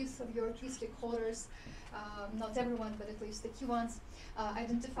biographies of your key stakeholders, not everyone, but at least the key ones,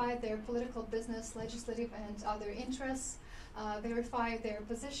 identify their political, business, legislative, and other interests, verify their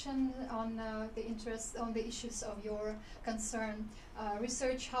position on the issues of your concern,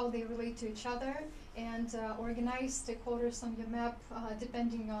 research how they relate to each other, and organize stakeholders on your map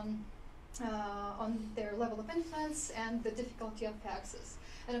depending on their level of influence and the difficulty of access.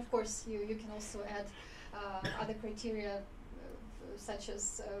 And of course, you can also add other criteria such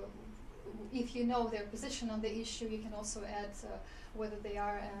as if you know their position on the issue, you can also add whether they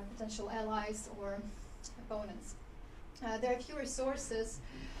are potential allies or opponents. There are a few resources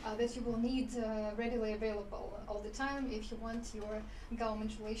that you will need readily available all the time if you want your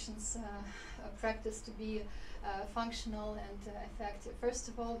government relations practice to be functional and effective. First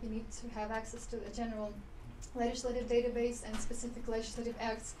of all, you need to have access to a general legislative database and specific legislative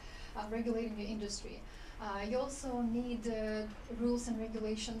acts regulating your industry. You also need rules and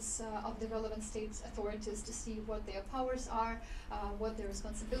regulations of the relevant state authorities to see what their powers are, what their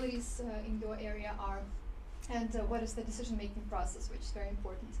responsibilities in your area are, and what is the decision-making process, which is very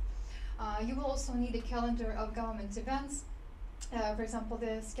important. You will also need a calendar of government events, for example,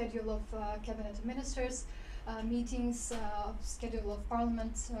 the schedule of cabinet ministers, meetings, schedule of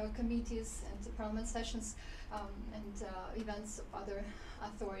parliament committees and parliament sessions, and events of other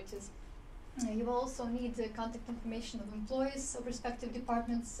authorities. You will also need contact information of employees of respective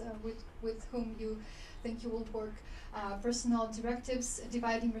departments with whom you think you will work, personnel directives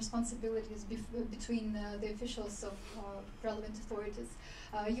dividing responsibilities between the officials of relevant authorities.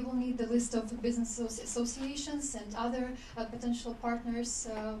 You will need the list of business associations and other potential partners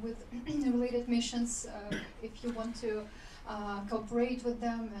with related missions if you want to cooperate with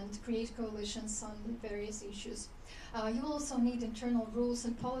them and create coalitions on various issues. You will also need internal rules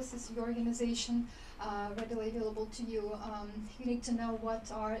and policies of your organization readily available to you. You need to know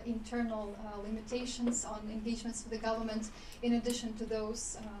what are internal limitations on engagements with the government in addition to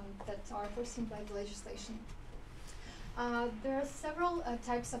those that are foreseen by the legislation. There are several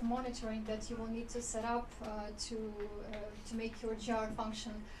types of monitoring that you will need to set up to make your GR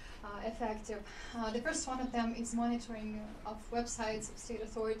function effective. The first one of them is monitoring of websites of state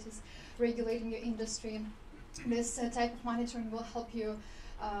authorities regulating your industry. This type of monitoring will help you,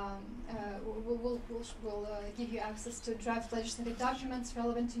 will give you access to draft legislative documents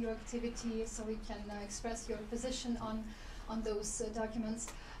relevant to your activity, so you can express your position on those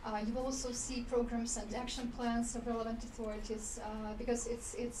documents. You will also see programs and action plans of relevant authorities because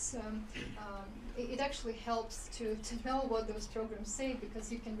it actually helps to know what those programs say,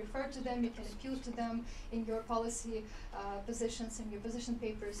 because you can refer to them, you can appeal to them in your policy positions, in your position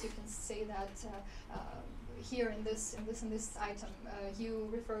papers. You can say that here in this item you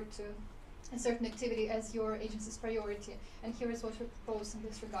refer to a certain activity as your agency's priority, and here is what we propose in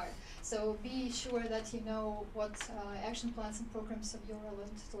this regard. So be sure that you know what action plans and programs of your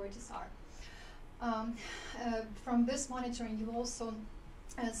relevant authorities are. From this monitoring, you will also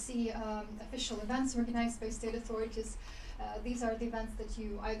see official events organized by state authorities. These are the events that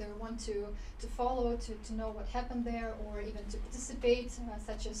you either want to follow, to know what happened there, or even to participate,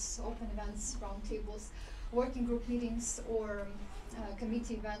 such as open events, round tables, working group meetings, or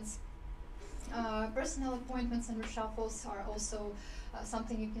committee events. Personnel appointments and reshuffles are also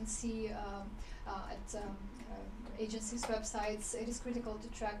something you can see at agencies' websites. It is critical to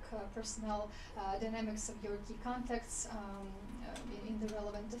track personnel dynamics of your key contacts in the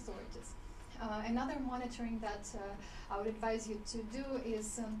relevant authorities. Another monitoring that I would advise you to do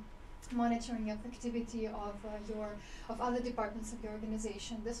is monitoring of activity of other departments of your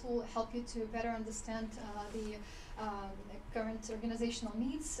organization. This will help you to better understand the current organizational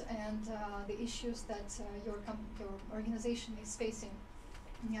needs and the issues that your organization is facing,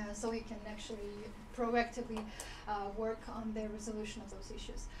 so you can actually proactively work on the resolution of those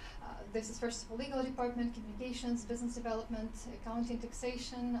issues. This is first of all legal department, communications, business development, accounting,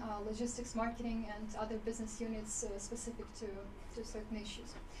 taxation, logistics, marketing, and other business units specific to certain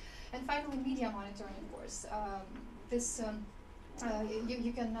issues. And finally, media monitoring, of course.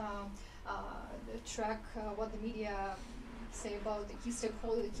 You can track what the media say about the key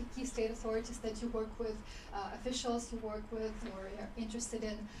stakeholders, key state authorities that you work with, officials you work with, or are interested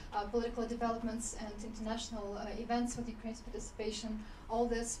in political developments and international events with Ukraine's participation. All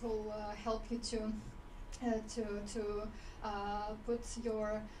this will help you to put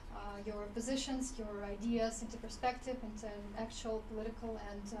your positions, your ideas into perspective, into an actual political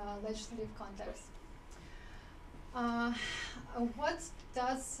and legislative context. What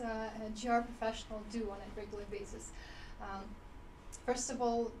does a GR professional do on a regular basis? First of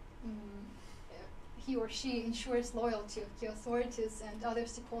all, he or she ensures loyalty to authorities and other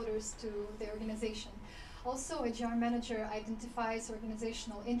stakeholders to the organization. Also, a GR manager identifies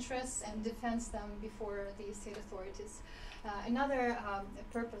organizational interests and defends them before the state authorities. Another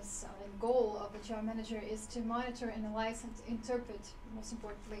purpose and goal of a GR manager is to monitor, analyze, and interpret, most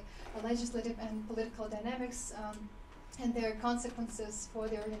importantly, legislative and political dynamics and their consequences for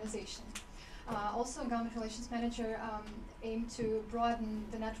the organization. Also, a government relations manager aim to broaden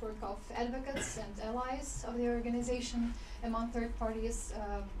the network of advocates and allies of the organization among third parties,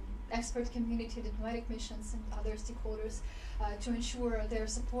 expert community, diplomatic missions, and other stakeholders to ensure their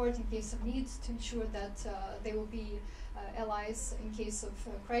support in case of need, to ensure that they will be allies in case of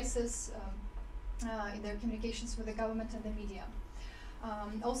crisis in their communications with the government and the media.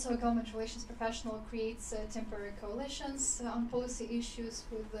 Also, a government relations professional creates temporary coalitions on policy issues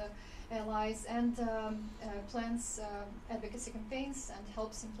with allies and plans advocacy campaigns and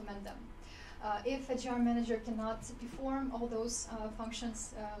helps implement them. If a GR manager cannot perform all those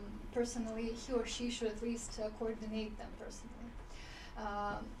functions personally, he or she should at least coordinate them personally.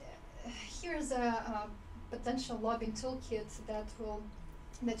 Here's a potential lobbying toolkit that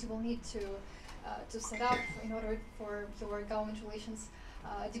you will need to set up in order for your government relations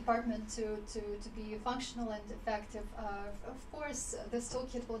department to be functional and effective. Of course, this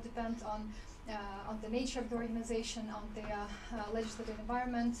toolkit will depend on the nature of the organization, on the legislative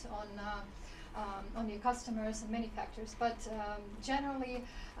environment, on your customers, and many factors. But generally,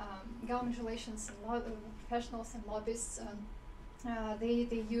 government relations and professionals and lobbyists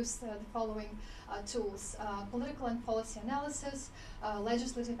they use the following tools: political and policy analysis,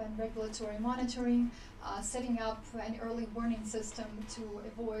 legislative and regulatory monitoring, setting up an early warning system to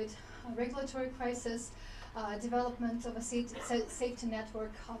avoid regulatory crisis, development of a safety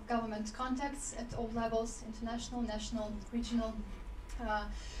network of government contacts at all levels: international, national, regional,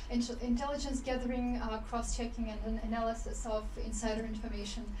 intelligence gathering, cross-checking and analysis of insider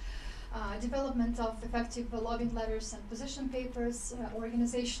information, development of effective lobbying letters and position papers,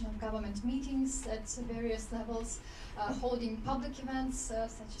 organization of government meetings at various levels, holding public events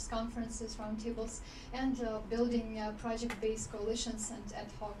such as conferences, roundtables, and building project-based coalitions and ad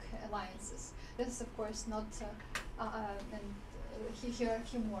hoc alliances. This is, of course, not, and here a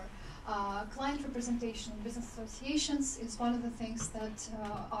few more. Client representation in business associations is one of the things that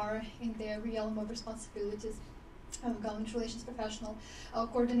are in the realm of responsibilities of government relations professional.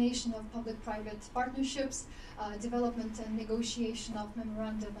 Coordination of public-private partnerships, development and negotiation of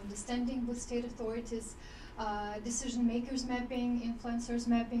memorandum of understanding with state authorities, decision makers mapping, influencers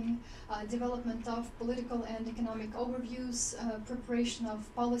mapping, development of political and economic overviews, preparation of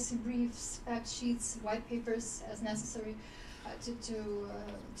policy briefs, fact sheets, white papers as necessary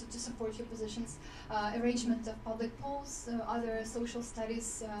to support your positions, arrangement of public polls, other social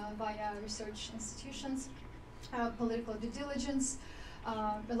studies via research institutions, political due diligence,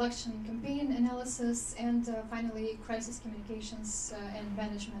 election campaign analysis, and finally crisis communications and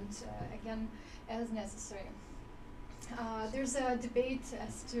management, again, as necessary. There's a debate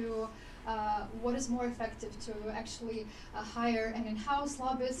as to what is more effective, to actually hire an in-house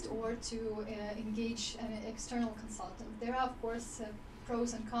lobbyist or to engage an external consultant. There are, of course,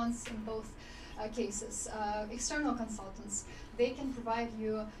 pros and cons in both cases. External consultants, they can provide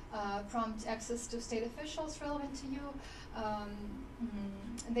you prompt access to state officials relevant to you.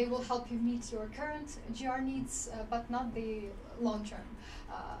 They will help you meet your current GR needs, but not the long term,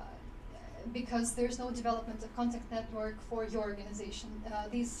 because there's no development of contact network for your organization.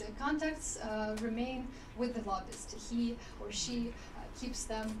 These contacts remain with the lobbyist. He or she keeps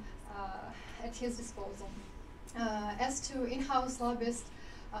them at his disposal. As to in-house lobbyist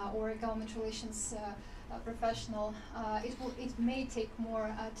or government relations professional, it may take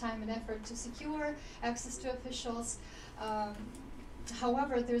more time and effort to secure access to officials.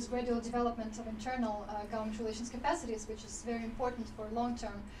 However, there's gradual development of internal government relations capacities, which is very important for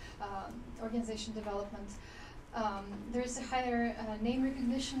long-term organization development. There's a higher name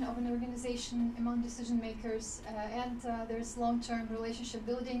recognition of an organization among decision makers, and there's long-term relationship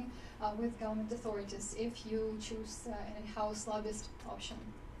building with government authorities if you choose an in-house lobbyist option.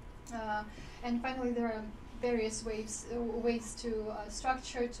 And finally, there are various ways to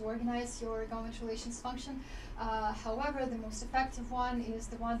structure, to organize your government relations function. However, the most effective one is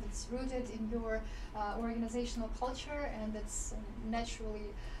the one that's rooted in your organizational culture and that's naturally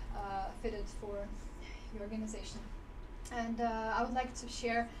fitted for your organization. And I would like to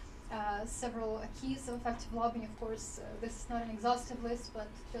share several keys of effective lobbying. Of course, this is not an exhaustive list, but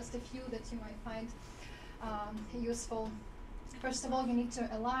just a few that you might find useful. First of all, you need to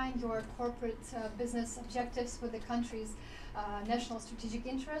align your corporate business objectives with the country's national strategic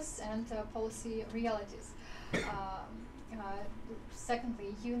interests and policy realities.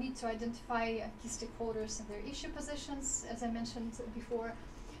 Secondly, you need to identify key stakeholders and their issue positions. As I mentioned before,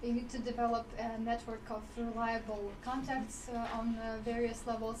 you need to develop a network of reliable contacts on various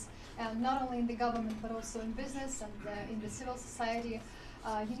levels, and not only in the government but also in business and in the civil society.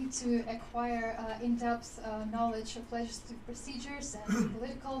 You need to acquire in-depth knowledge of legislative procedures and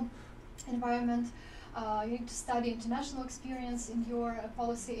political environment. You need to study international experience in your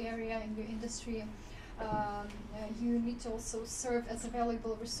policy area, in your industry. You need to also serve as a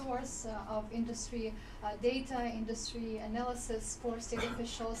valuable resource of industry data, industry analysis for state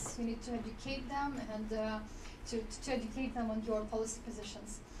officials. You need to educate them and to educate them on your policy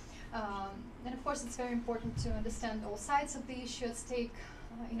positions. And of course, it's very important to understand all sides of the issue at stake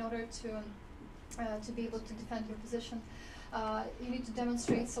in order to be able to defend your position. You need to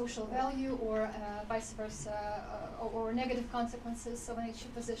demonstrate social value or vice versa, or negative consequences of an issue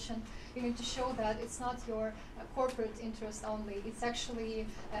position. You need to show that it's not your corporate interest only, it's actually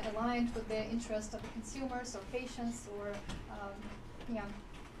aligned with the interest of the consumers or patients or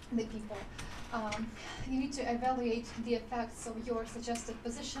the people. You need to evaluate the effects of your suggested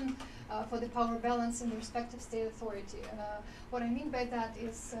position for the power balance in the respective state authority. What I mean by that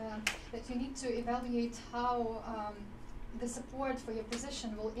is that you need to evaluate how the support for your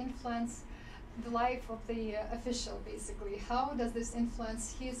position will influence the life of the official, basically. How does this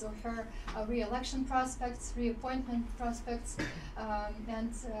influence his or her re-election prospects, reappointment prospects,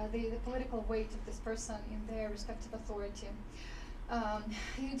 and the political weight of this person in their respective authority.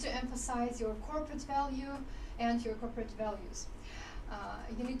 You need to emphasize your corporate value and your corporate values.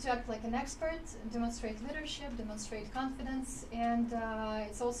 You need to act like an expert, demonstrate leadership, demonstrate confidence, and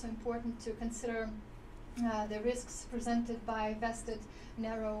it's also important to consider the risks presented by vested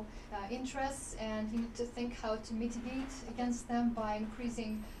narrow interests, and you need to think how to mitigate against them by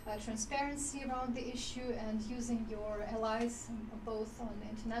increasing transparency around the issue and using your allies both on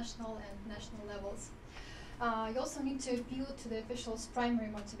international and national levels. You also need to appeal to the official's primary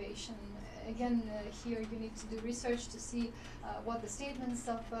motivation. Again, here you need to do research to see what the statements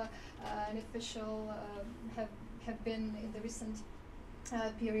of an official have been in the recent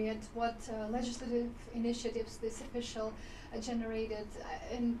period, what legislative initiatives this official generated,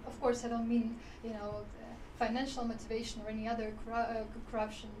 and of course I don't mean financial motivation or any other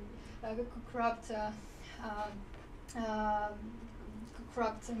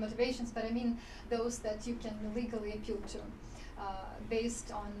corrupt motivations, but I mean those that you can legally appeal to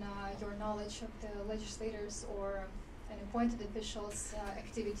based on your knowledge of the legislators or an appointed official's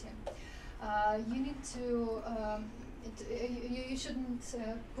activity. You need to you shouldn't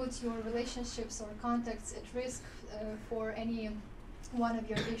put your relationships or contacts at risk for any one of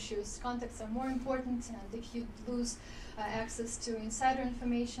your issues. Contacts are more important, and if you lose access to insider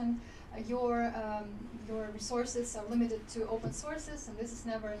information, your resources are limited to open sources, and this is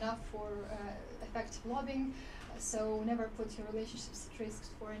never enough for effective lobbying. So never put your relationships at risk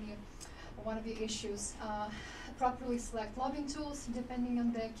for any one of your issues. Properly select lobbying tools depending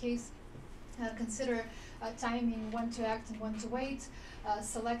on the case. Consider timing, when to act and when to wait.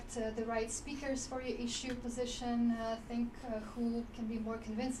 Select the right speakers for your issue position. Think who can be more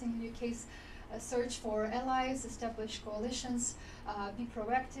convincing in your case. Search for allies, establish coalitions, be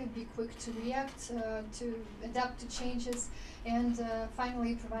proactive, be quick to react, to adapt to changes, and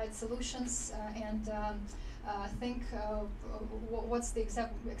finally provide solutions and think what's the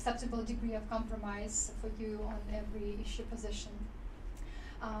acceptable degree of compromise for you on every issue position.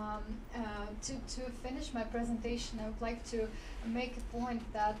 To finish my presentation, I would like to make a point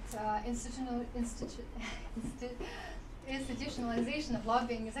that institutionalization of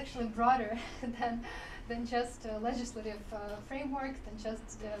lobbying is actually broader than just a legislative framework, than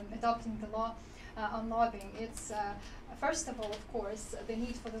just adopting the law on lobbying. It's first of all, of course, the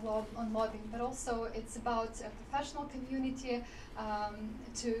need for the law on lobbying, but also it's about a professional community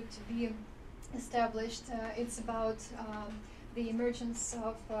to be established. It's about the emergence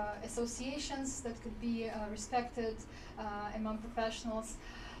of associations that could be respected among professionals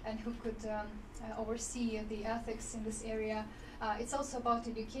and who could oversee the ethics in this area. It's also about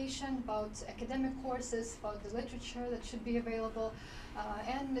education, about academic courses, about the literature that should be available,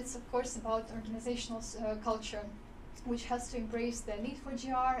 and it's of course about organizational culture, which has to embrace the need for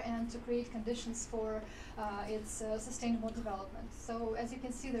GR and to create conditions for its sustainable development. So as you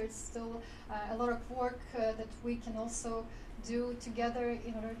can see, there's still a lot of work that we can also do together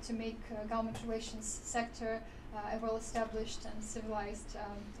in order to make government relations sector a well-established and civilized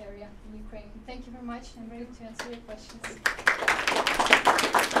area in Ukraine. Thank you very much. I'm ready to answer your questions.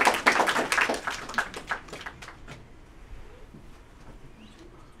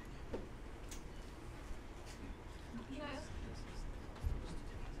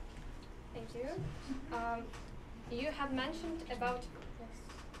 Thank you. You have mentioned about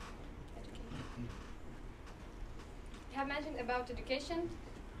education,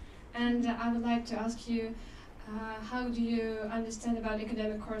 and I would like to ask you, how do you understand about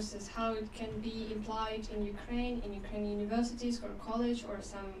academic courses, how it can be applied in Ukrainian universities or college or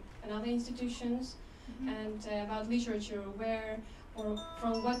some another institutions, and about literature, where or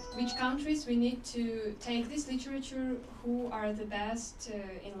from which countries we need to take this literature, who are the best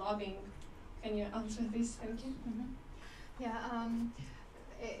in lobbying. Can you answer this? Thank you. Yeah,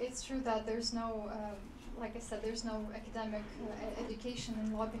 it's true that there's no like I said, there's no academic education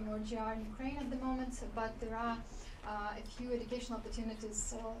in lobbying or GR in Ukraine at the moment, but there are a few educational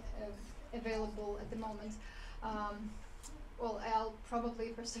opportunities available at the moment. well, I'll probably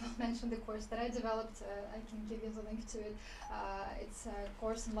first of all mention the course that I developed. I can give you the link to it. It's a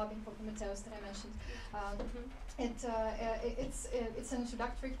course in lobbying for Prometheus that I mentioned. It's an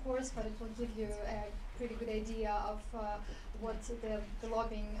introductory course, but it will give you a pretty good idea of what the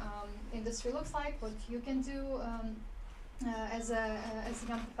lobbying industry looks like, what you can do as a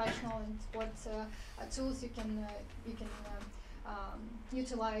young professional, and what tools you can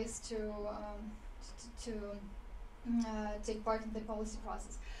utilize to take part in the policy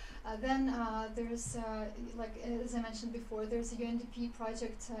process. Then there's, like as I mentioned before, there's a UNDP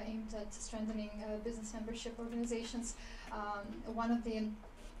project aimed at strengthening business membership organizations. One of the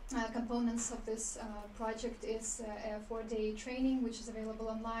components of this project is a 4-day training, which is available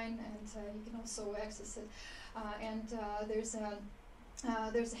online, and you can also access it.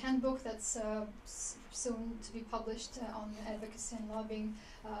 There's a handbook that's soon to be published on advocacy and lobbying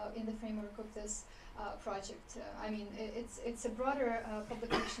in the framework of this project. I mean, it's a broader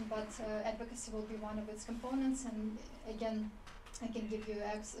publication, but advocacy will be one of its components, and again, I can give you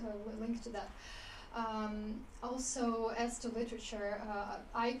a link to that. Also, as to literature,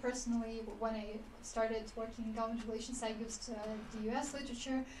 I personally, when I started working in government relations, I used the US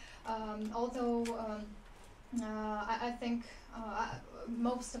literature, although I think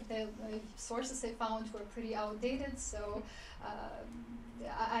most of the sources I found were pretty outdated, so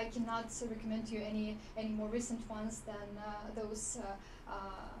I cannot recommend you any more recent ones than those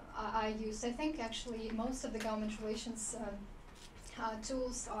I used. I think actually most of the government relations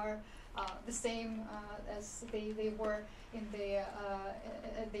tools are the same as they were in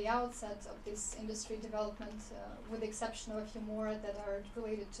at the outset of this industry development, with the exception of a few more that are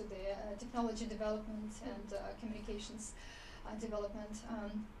related to the technology development and communications development.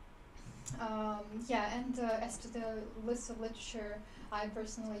 As to the list of literature I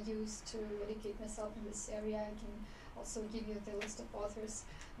personally use to educate myself in this area, I can also give you the list of authors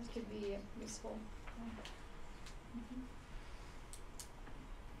that could be useful.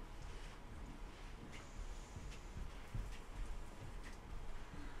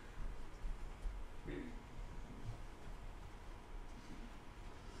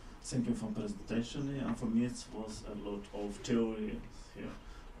 Thank you for the presentation. For me, it was a lot of theory here.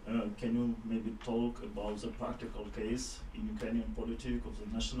 Can you maybe talk about the practical case in Ukrainian politics of the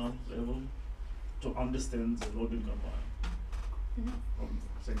national level to understand the lobbying campaign?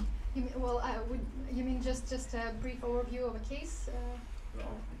 Thank you. You mean just a brief overview of a case?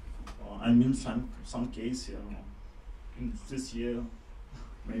 I mean some case, in this year,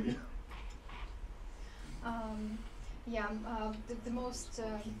 maybe. The most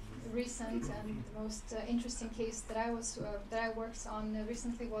recent and the most interesting case that I worked on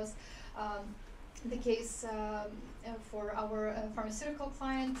recently was the case for our pharmaceutical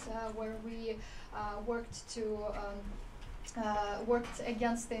client, where we worked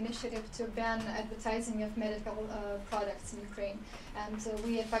against the initiative to ban advertising of medical products in Ukraine, and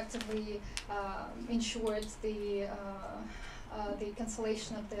we effectively ensured the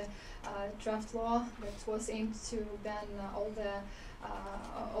cancellation of the draft law that was aimed to ban all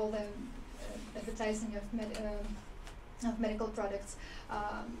the advertising of medical products.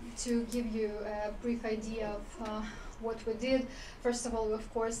 To give you a brief idea of what we did, first of all, we of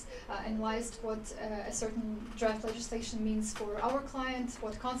course analyzed what a certain draft legislation means for our client,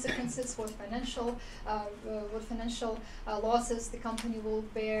 what consequences, what financial losses the company will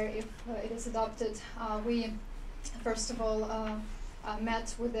bear if it is adopted. We first of all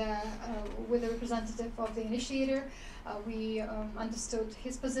met with a representative of the initiator. We understood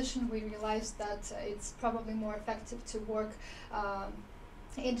his position. We realized that it's probably more effective to work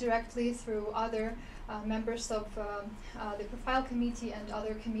indirectly through other members of the profile committee and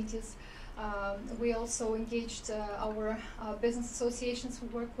other committees. We also engaged our business associations we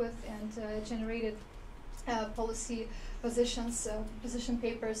work with and generated policy position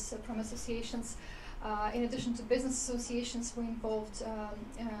papers from associations. In addition to business associations, we involved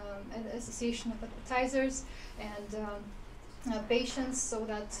an association of advertisers and patients, so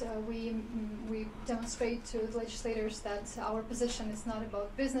that we demonstrate to the legislators that our position is not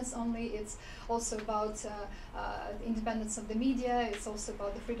about business only, it's also about the independence of the media, it's also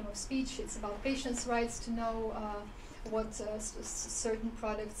about the freedom of speech, it's about patients' rights to know what certain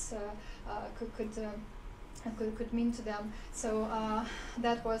products could mean to them. So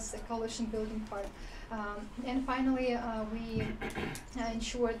that was the coalition building part. And finally, we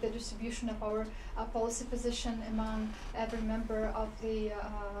ensured the distribution of our policy position among every member of the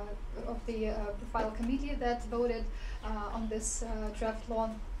profile committee that voted on this draft law.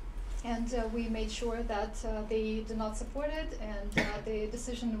 And we made sure that they do not support it, and the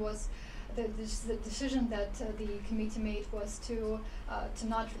decision was the decision that the committee made was to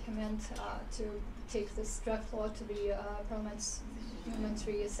not recommend to take this draft law to the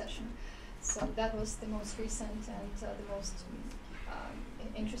parliamentary session. So that was the most recent and the most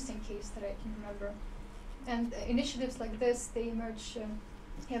interesting case that I can remember. And initiatives like this, they emerge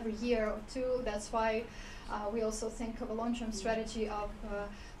every year or two. That's why we also think of a long-term strategy of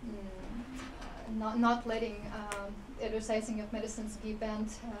not letting advertising of medicines be banned.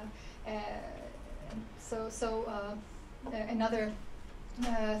 Another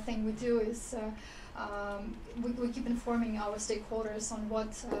thing we do is we keep informing our stakeholders on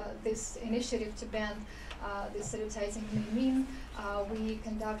what this initiative to ban this advertising may mean. We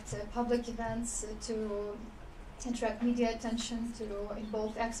conduct public events to attract media attention, to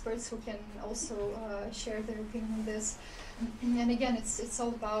involve experts who can also share their opinion on this. And again, it's all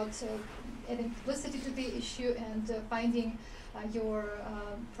about adding publicity to the issue and finding your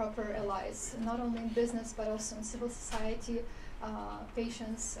proper allies, not only in business but also in civil society,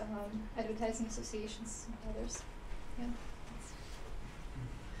 patients, advertising associations, and others. Yeah.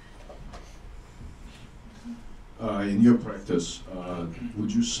 In your practice,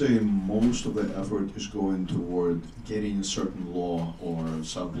 would you say most of the effort is going toward getting a certain law or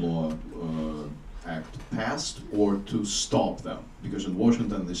sub-law act passed, or to stop them? Because in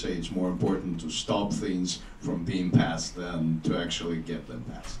Washington they say it's more important to stop things from being passed than to actually get them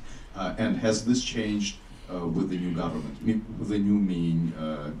passed. And has this changed with the new government? With the new meaning,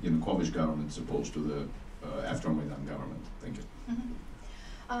 Yanukovych government as opposed to the after-Maidan government? Thank you. Mm-hmm.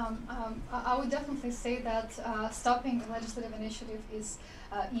 I would definitely say that stopping a legislative initiative is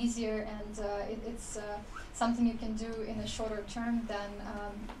easier, and it's something you can do in a shorter term than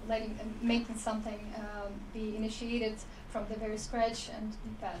making something be initiated from the very scratch and be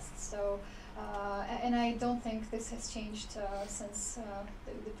passed. So, and I don't think this has changed since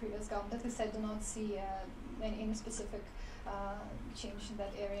the previous government. At least I do not see any specific change in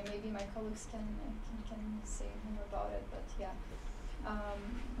that area. Maybe my colleagues can say more about it, but yeah.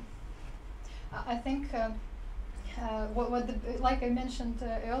 I think like I mentioned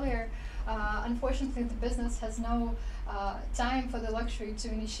earlier, unfortunately the business has no time for the luxury to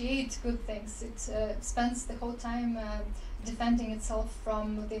initiate good things. It spends the whole time defending itself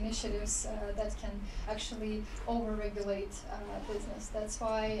from the initiatives that can actually over-regulate business. That's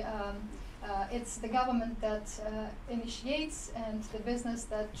why it's the government that initiates and the business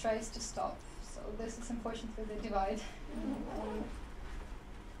that tries to stop. So this is unfortunately the divide.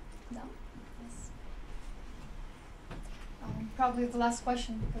 No. Yes. Probably the last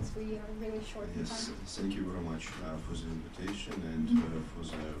question, because we are really short on Yes, time. thank you very much for the invitation and for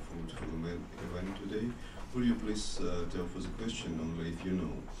the fruitful event today. Would you please tell for the question only if you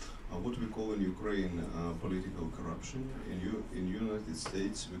know what we call in Ukraine political corruption? In United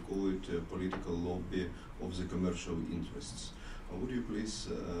States we call it political lobby of the commercial interests. Would you please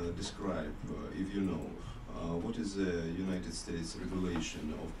describe, if you know, what is the United States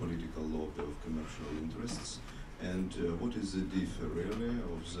regulation of political lobby of commercial interests, and what is the difference really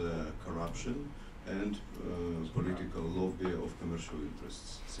of the corruption and political lobby of commercial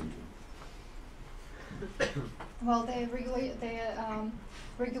interests? Thank you. Well, the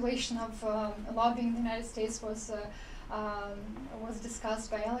regulation of lobbying in the United States was discussed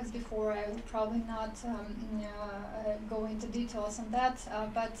by Alex before. I will probably not go into details on that,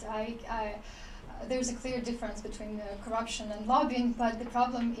 but there's a clear difference between corruption and lobbying, but the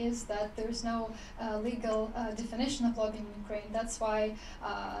problem is that there's no legal definition of lobbying in Ukraine. That's why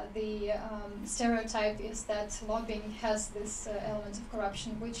the stereotype is that lobbying has this element of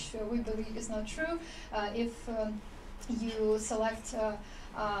corruption, which we believe is not true. If you select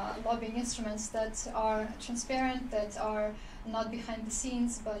lobbying instruments that are transparent, that are not behind the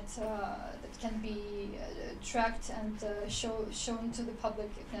scenes, but that can be tracked and shown to the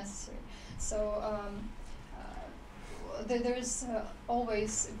public if necessary. So there is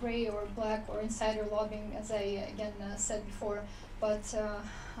always gray or black or insider lobbying, as I again said before, but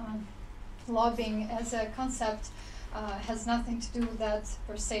lobbying as a concept has nothing to do with that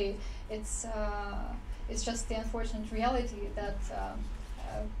per se. It's just the unfortunate reality that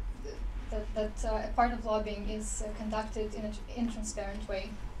a part of lobbying is conducted in an intransparent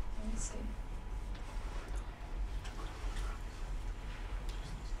way. Let me see.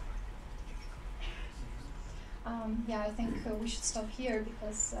 Yeah, I think we should stop here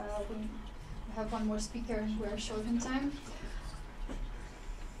because we have one more speaker and we are short in time.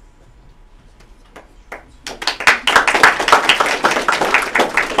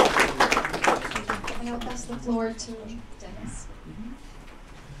 And I'll pass the floor to Dennis.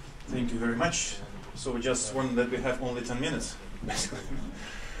 Thank you very much. So we just warned that we have only 10 minutes, basically.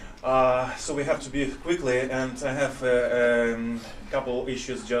 So we have to be quickly, and I have a couple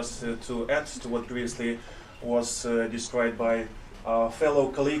issues just to add to what previously was described by fellow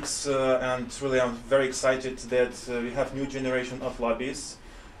colleagues, and really I'm very excited that we have new generation of lobbyists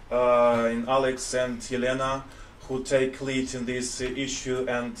in Alex and Yelena, who take lead in this issue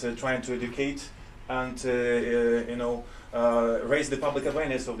and trying to educate and raise the public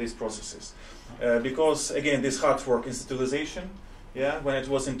awareness of these processes. Because again, this hard work, institutionalization, yeah, when it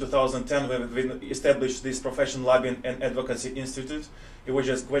was in 2010 when we established this Professional Lobbying and Advocacy Institute, it was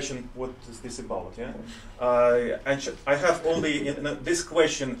just question, what is this about? Yeah, and I have only this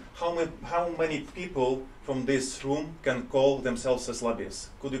question: how many people from this room can call themselves as lobbyists?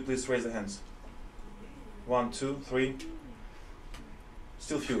 Could you please raise the hands? 1, 2, 3.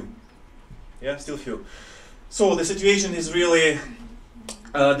 Still few. Yeah, still few. So the situation is really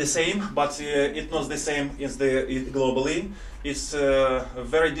the same, but it's not the same globally. It's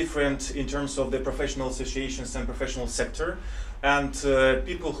very different in terms of the professional associations and professional sector. And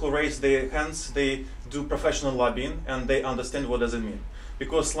people who raise their hands, they do professional lobbying, and they understand what does it mean.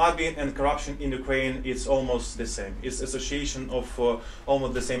 Because lobbying and corruption in Ukraine is almost the same. It's association of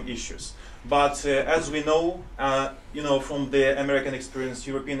almost the same issues. But as we know, from the American experience,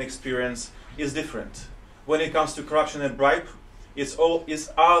 European experience is different. When it comes to corruption and bribe, it's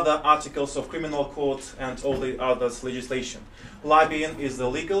other articles of criminal code and all the others legislation. Lobbying is the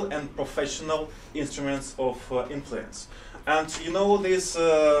legal and professional instruments of influence. And you know this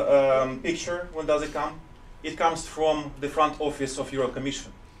picture, when does it come? It comes from the front office of Euro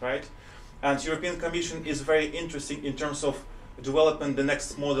Commission, right? And European Commission is very interesting in terms of developing the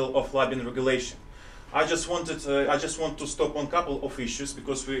next model of lobbying regulation. I just want to stop on a couple of issues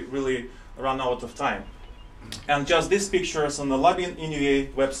because we really run out of time. And just these pictures on the Lobbying in UA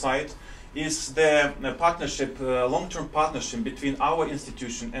website is the partnership, long-term partnership between our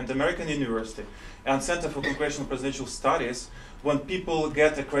institution and American University and Center for Congressional Presidential Studies, when people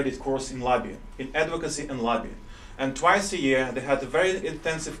get a credit course in lobbying, in advocacy and lobbying. And twice a year they had a very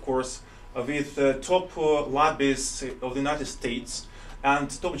intensive course with top lobbyists of the United States and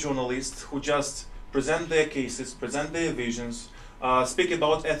top journalists who just present their cases, present their visions, speak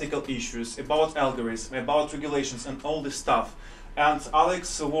about ethical issues, about algorithms, about regulations and all this stuff. And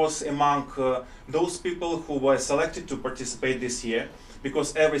Alex was among those people who were selected to participate this year,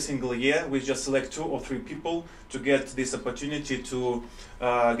 because every single year we just select 2 or 3 people to get this opportunity to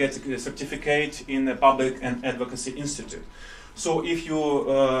get a certificate in the Public and Advocacy Institute. So if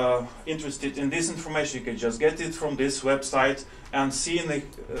you're interested in this information, you can just get it from this website and see in the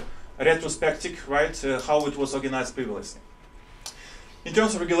retrospective, right, how it was organized previously. In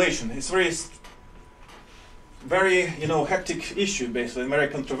terms of regulation, it's very hectic issue, basically very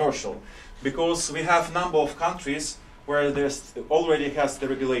controversial, because we have a number of countries where there's already has the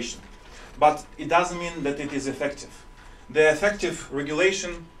regulation, but it doesn't mean that it is effective. The effective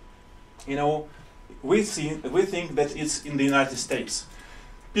regulation, we think that it's in the United States.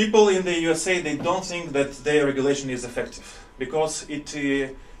 People in the USA, they don't think that their regulation is effective because it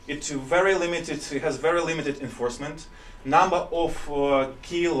has very limited enforcement. Number of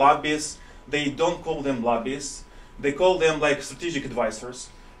key lobbyists, they don't call them lobbyists. They call them like strategic advisors.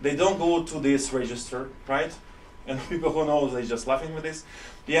 They don't go to this register, right? And people who know, they're just laughing with this.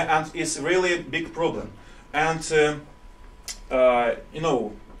 Yeah, and it's really a big problem. And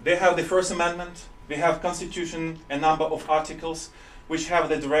they have the First Amendment. We have Constitution, a number of articles which have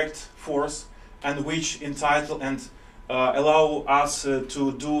the direct force and which entitle and allow us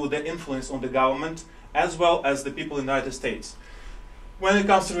to do the influence on the government as well as the people in the United States. When it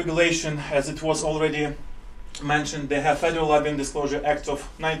comes to regulation, as it was already mentioned, they have Federal Lobbying Disclosure Act of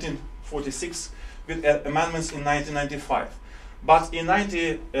 1946 with amendments in 1995. But in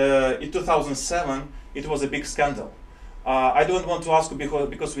 2007, it was a big scandal. I don't want to ask you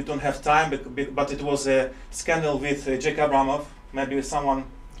because we don't have time, but it was a scandal with Jack Abramov. Maybe some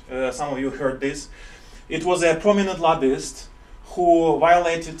of you heard this. It was a prominent lobbyist who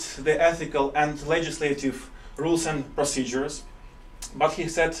violated the ethical and legislative rules and procedures. But he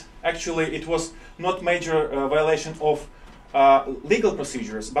said actually it was not major violation of legal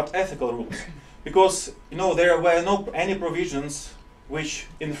procedures, but ethical rules. Because there were no any provisions which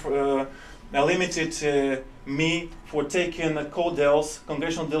limited me for taking CODELs,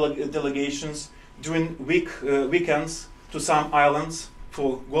 congressional delegations during weekends to some islands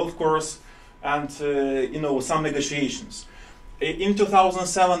for golf course and some negotiations. In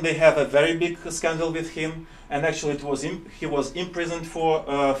 2007, they have a very big scandal with him, and actually he was imprisoned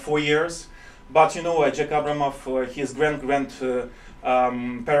for 4 years. But Jack Abramov, his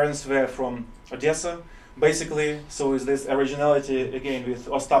parents were from Odessa, basically. So is this originality again with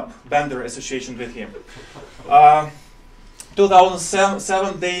Ostap Bender association with him.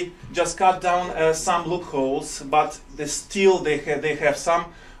 2007 they just cut down some loopholes, but they have some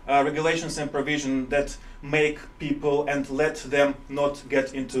regulations and provision that make people and let them not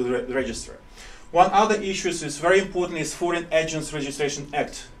get into the register. One other issue is very important is Foreign Agents Registration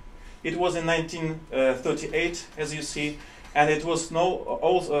Act. It was in 1938, as you see, and it was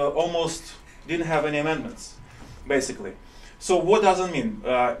almost didn't have any amendments, basically. So what does it mean?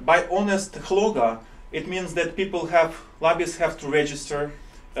 By honest hloga, it means that lobbyists have to register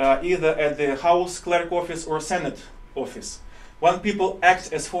either at the House Clerk Office or Senate Office. When people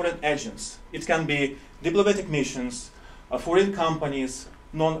act as foreign agents, it can be diplomatic missions, foreign companies,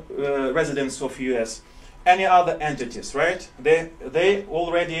 non-residents of US, any other entities, right? They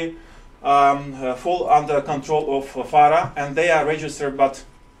already fall under control of FARA, and they are registered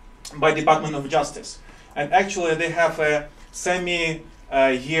by Department of Justice. And actually they have a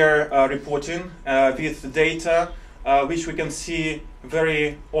semi-year reporting with data which we can see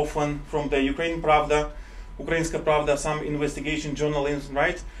very often from the Ukrainska Pravda, some investigation journalism,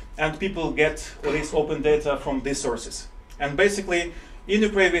 right? And people get this open data from these sources. And basically, in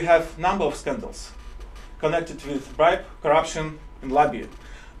Ukraine we have number of scandals connected with bribe, corruption, and lobbying.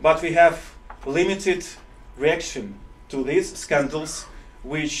 But we have limited reaction to these scandals,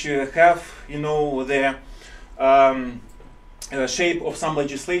 which have, the shape of some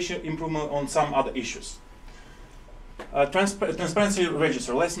legislation improvement on some other issues. Transparency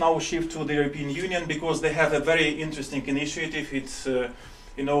Register. Let's now shift to the European Union because they have a very interesting initiative. It's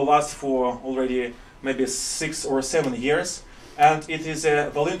lasts for already maybe 6 or 7 years, and it is a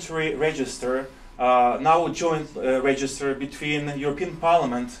voluntary register, now a joint register between the European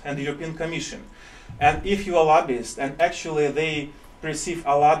Parliament and the European Commission. And if you are a lobbyist, and actually they perceive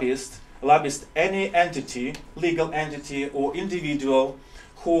a lobbyist, any entity, legal entity or individual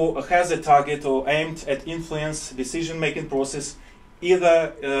who has a target or aimed at influence decision-making process,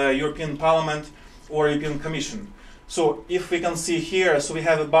 either European Parliament or European Commission. So if we can see here, so we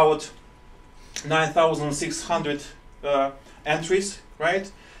have about 9,600 entries,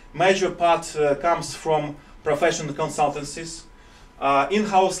 right? Major part comes from professional consultancies.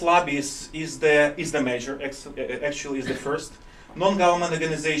 In-house lobbies is the major, actually is the first. Non-government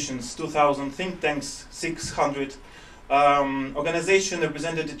organizations, 2,000, think tanks, 600. Organization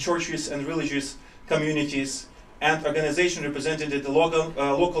represented the churches and religious communities, and organization represented the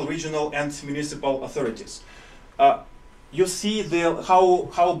local, regional, and municipal authorities. You see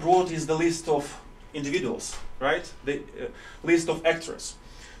how broad is the list of individuals, right? The list of actors.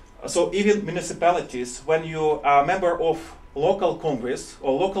 So even municipalities, when you are a member of local congress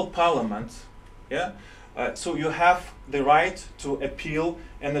or local parliament, yeah, so you have the right to appeal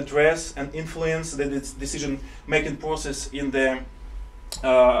and address and influence the decision-making process in the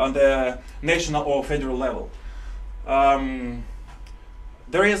on the national or federal level.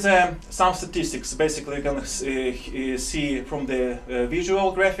 There is some statistics. Basically, you can see from the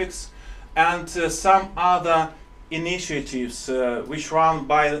visual graphics, and some other initiatives which run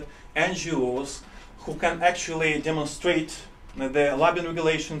by NGOs who can actually demonstrate the lobbying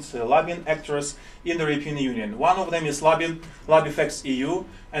regulations, lobbying actors in the European Union. One of them is LobbyFacts EU,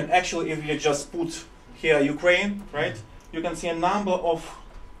 and actually if you just put here Ukraine, right, you can see a number of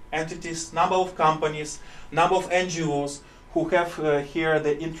entities, number of companies, number of NGOs who have here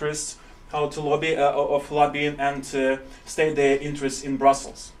the interests how to lobby of lobbying and state their interests in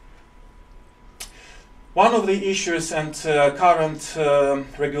Brussels. One of the issues and current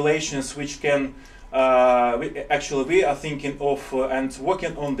regulations which can we are thinking of and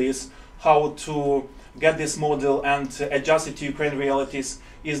working on this, how to get this model and adjust it to Ukraine realities,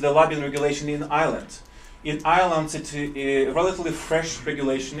 is the lobbying regulation in Ireland. In Ireland, it's a relatively fresh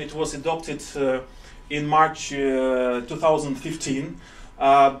regulation. It was adopted in March 2015,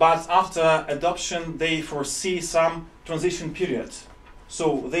 but after adoption, they foresee some transition period.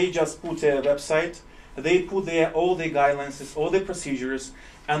 So they just put a website, they put there all the guidelines, all the procedures,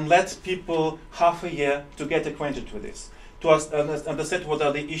 and let people half a year to get acquainted with this, to understand what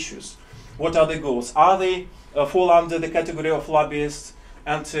are the issues, what are the goals. Are they fall under the category of lobbyists?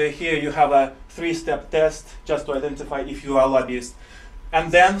 And here you have a 3-step test just to identify if you are a lobbyist.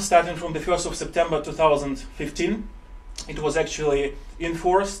 And then, starting from the 1st of September 2015, it was actually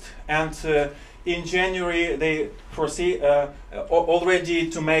enforced, and in January they foresee already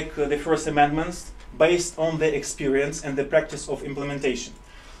to make the first amendments based on the experience and the practice of implementation.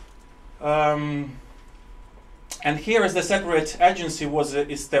 And here is the separate agency was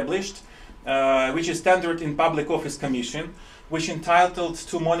established, which is Standard in Public Office Commission, which entitled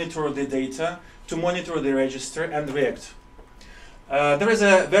to monitor the data, to monitor the register and react. There is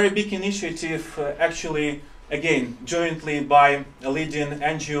a very big initiative, actually, again, jointly by leading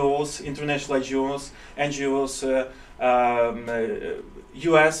NGOs, international NGOs,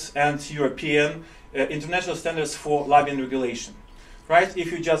 US and European, international standards for lobbying regulation. Right?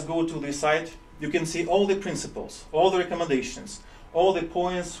 If you just go to the site, you can see all the principles, all the recommendations, all the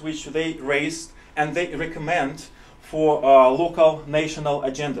points which they raised and they recommend for local national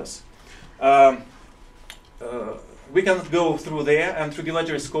agendas. We can go through there, and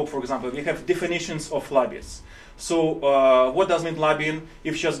regulatory scope, for example, we have definitions of lobbyists. So what does mean lobbying?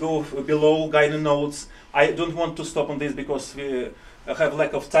 If you just go below guiding notes, I don't want to stop on this because we have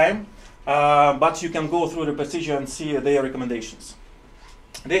lack of time, but you can go through the procedure and see their recommendations.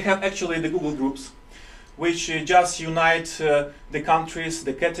 They have actually the Google groups, which just unite the countries,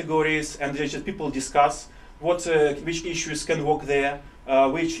 the categories, and just people discuss which issues can work there,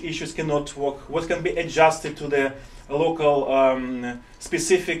 which issues cannot work, what can be adjusted to the local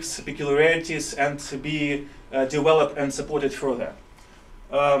specifics, peculiarities, and be developed and supported further.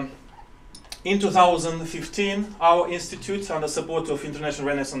 In 2015, our institute, under support of International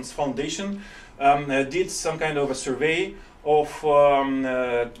Renaissance Foundation, did some kind of a survey of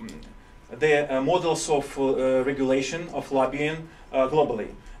the models of regulation of lobbying globally.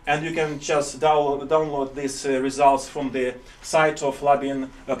 And you can just download these results from the site of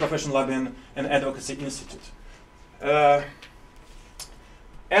Professional Lobbying and Advocacy Institute.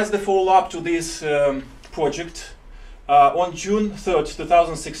 As the follow-up to this project, on June 3rd,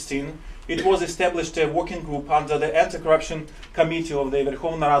 2016, it was established a working group under the Anti-Corruption Committee of the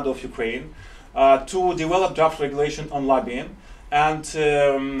Verkhovna Rada of Ukraine to develop draft regulation on lobbying. And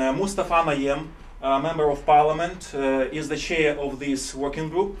Mustafa Nayem, Member of Parliament, is the chair of this working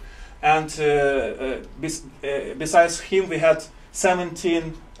group. And besides him, we had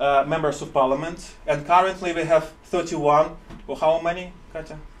 17 members of Parliament. And currently we have 31. Or how many,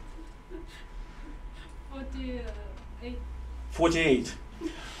 Katya? 48.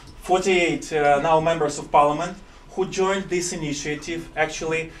 48 now members of Parliament who joined this initiative,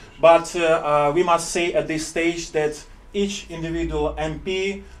 actually. But we must say at this stage that each individual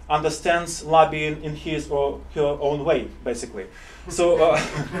MP understands lobbying in his or her own way, basically. So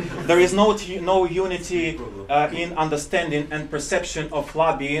there is no unity in understanding and perception of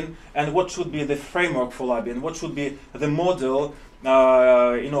lobbying and what should be the framework for lobbying, what should be the model,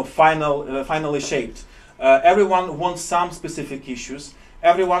 finally shaped. Everyone wants some specific issues.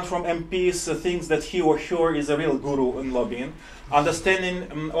 Everyone from MPs thinks that he or her is a real guru in lobbying,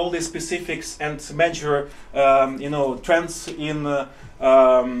 understanding all the specifics and major, trends in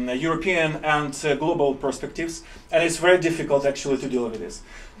European and global perspectives, and it's very difficult actually to deal with this.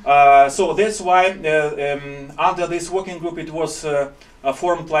 So that's why under this working group it was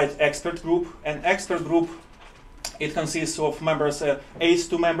formed like expert group. An expert group, it consists of members,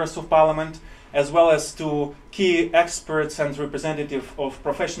 2 members of Parliament, as well as 2 key experts and representatives of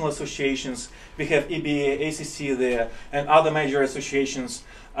professional associations. We have EBA, ACC there, and other major associations.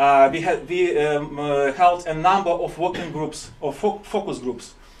 We held a number of working groups, or focus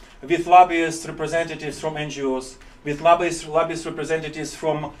groups, with lobbyist representatives from NGOs, with lobbyist representatives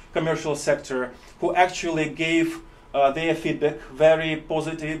from commercial sector, who actually gave their feedback, very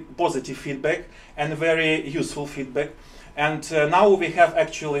positive feedback, and very useful feedback. And now we have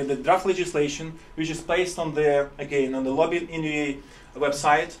actually the draft legislation, which is placed on the Lobbying in UA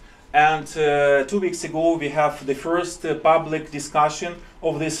website. And 2 weeks ago, we have the first public discussion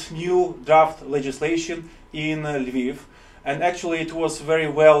of this new draft legislation in Lviv. And actually, it was very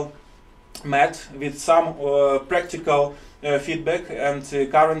well met with some practical feedback. And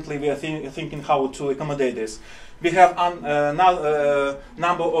currently, we are thinking how to accommodate this. We have a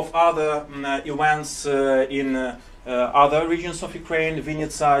number of other events in other regions of Ukraine,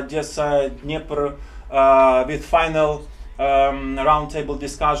 Vinnytsia, Odessa, Dnieper, with final roundtable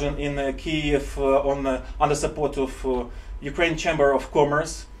discussion in Kiev under support of Ukraine Chamber of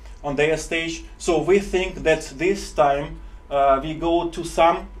Commerce on their stage. So we think that this time we go to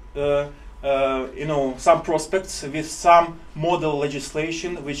some prospects with some model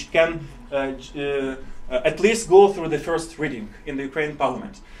legislation which can at least go through the first reading in the Ukraine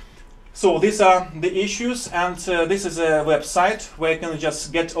Parliament. So these are the issues, and this is a website where you can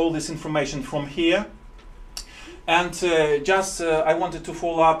just get all this information from here. And I wanted to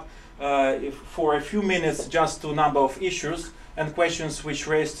follow up for a few minutes just to a number of issues and questions which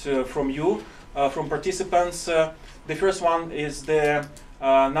raised from you, from participants. The first one is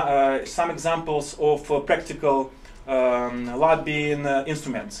some examples of practical lobbying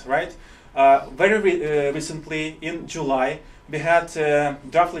instruments, right? Very recently, in July, we had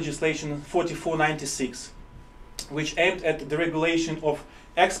draft legislation 4496, which aimed at the regulation of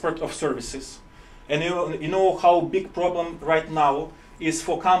export of services. And you know how big problem right now is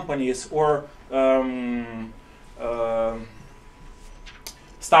for companies or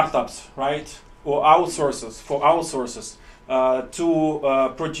startups, right, or outsources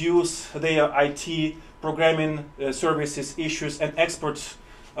to produce their IT programming services, issues, and export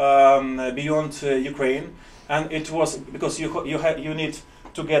beyond Ukraine. And it was because you need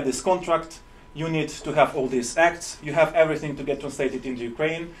to get this contract, you need to have all these acts, you have everything to get translated into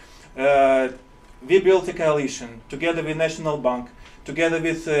Ukraine. We built a coalition together with National Bank, together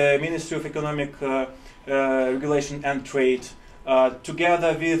with Ministry of Economic Regulation and Trade,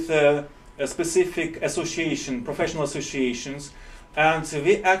 together with a specific association, professional associations, and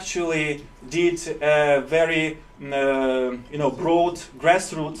we actually did a very broad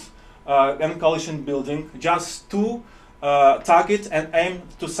grassroots and coalition building just to target and aim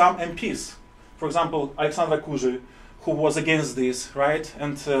to some MPs. For example, Alexandra Kuzhy, who was against this, right?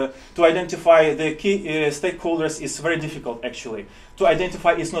 And to identify the key stakeholders is very difficult, actually. To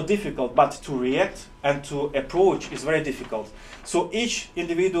identify is not difficult, but to react and to approach is very difficult. So each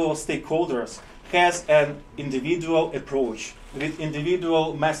individual stakeholders has an individual approach with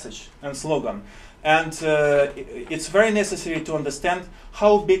individual message and slogan. And it's very necessary to understand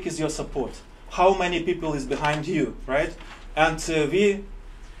how big is your support, how many people is behind you, right? And we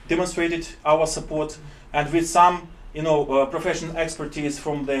demonstrated our support, and with some professional expertise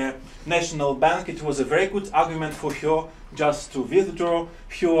from the National Bank, it was a very good argument for her just to withdraw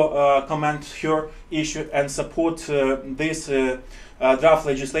her comment, her issue, and support this draft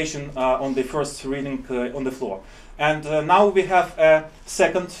legislation on the first reading on the floor. And now we have a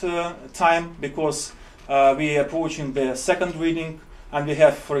second time, because we are approaching the second reading, and we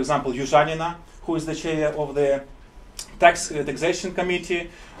have, for example, Yuzhanina, who is the chair of the Taxation Committee,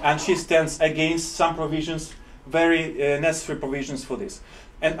 and she stands against some provisions, very necessary provisions for this.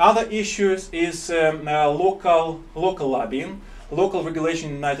 And other issues is local lobbying, local regulation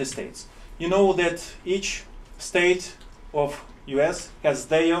in the United States. You know that each state of US has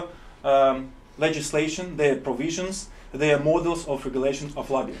their legislation, their provisions, their models of regulation of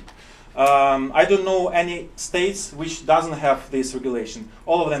lobbying. I don't know any states which doesn't have this regulation.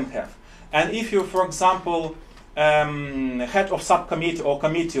 All of them have. And if you, for example, head of subcommittee or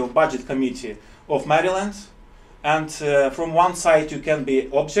committee or budget committee of Maryland, and from one side you can be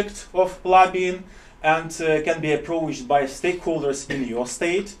object of lobbying and can be approached by stakeholders in your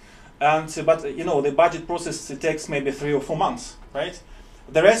state, and but the budget process, it takes maybe 3 or 4 months, right?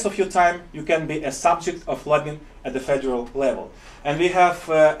 The rest of your time you can be a subject of lobbying at the federal level. And we have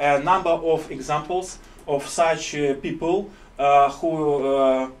a number of examples of such people who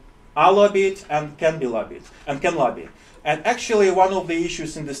are lobbied and can be lobbied and can lobby. And actually one of the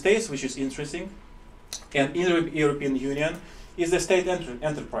issues in the States which is interesting and in the European Union is the state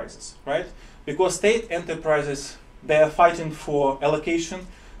enterprises, right? Because state enterprises, they are fighting for allocation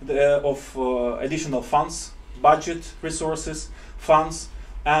of additional funds, budget resources, funds,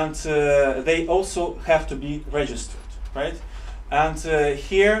 and they also have to be registered, right? And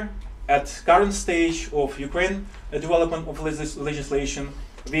here, at current stage of Ukraine development of legislation,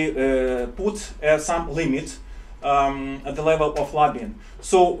 we put some limit at the level of lobbying.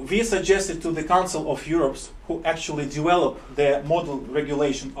 So we suggested to the Council of Europe, who actually developed the model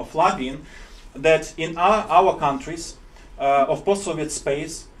regulation of lobbying, that in our countries of post-Soviet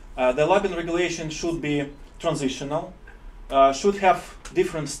space, the lobbying regulation should be transitional, should have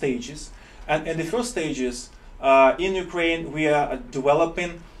different stages. And in the first stages, in Ukraine, we are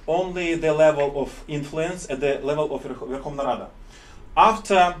developing only the level of influence at the level of Verkhovna Rada.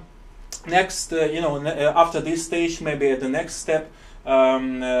 After next, after this stage, maybe at the next step,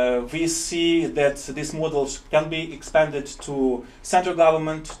 we see that these models can be expanded to central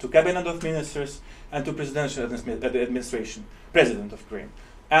government, to cabinet of ministers, and to presidential administration, president of Ukraine.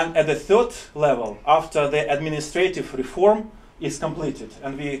 And at the third level, after the administrative reform is completed,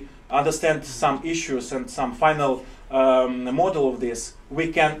 and we understand some issues and some final model of this, we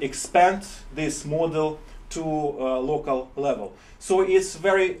can expand this model to local level. So it's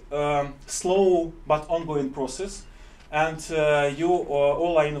very slow but ongoing process, and you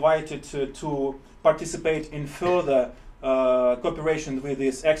all are invited to participate in further cooperation with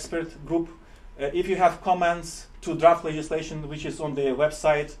this expert group. If you have comments to draft legislation which is on the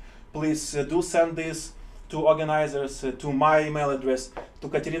website, please do send this to organizers, to my email address, to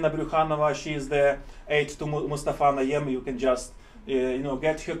Katerina Brukhanova, she is the aide to Mustafa Nayem. You can just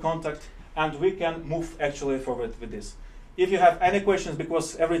get her contact, and we can move actually forward with this. if you have any questions,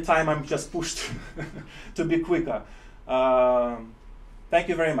 because every time I'm just pushed to be quicker. Thank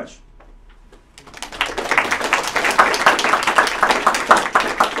you very much.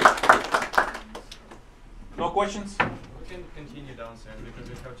 No questions? We can continue downstairs because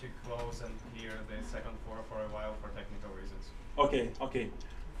we have to close and clear the second floor for a while for technical reasons. Okay, okay.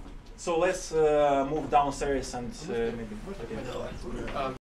 So let's move downstairs and maybe. Okay.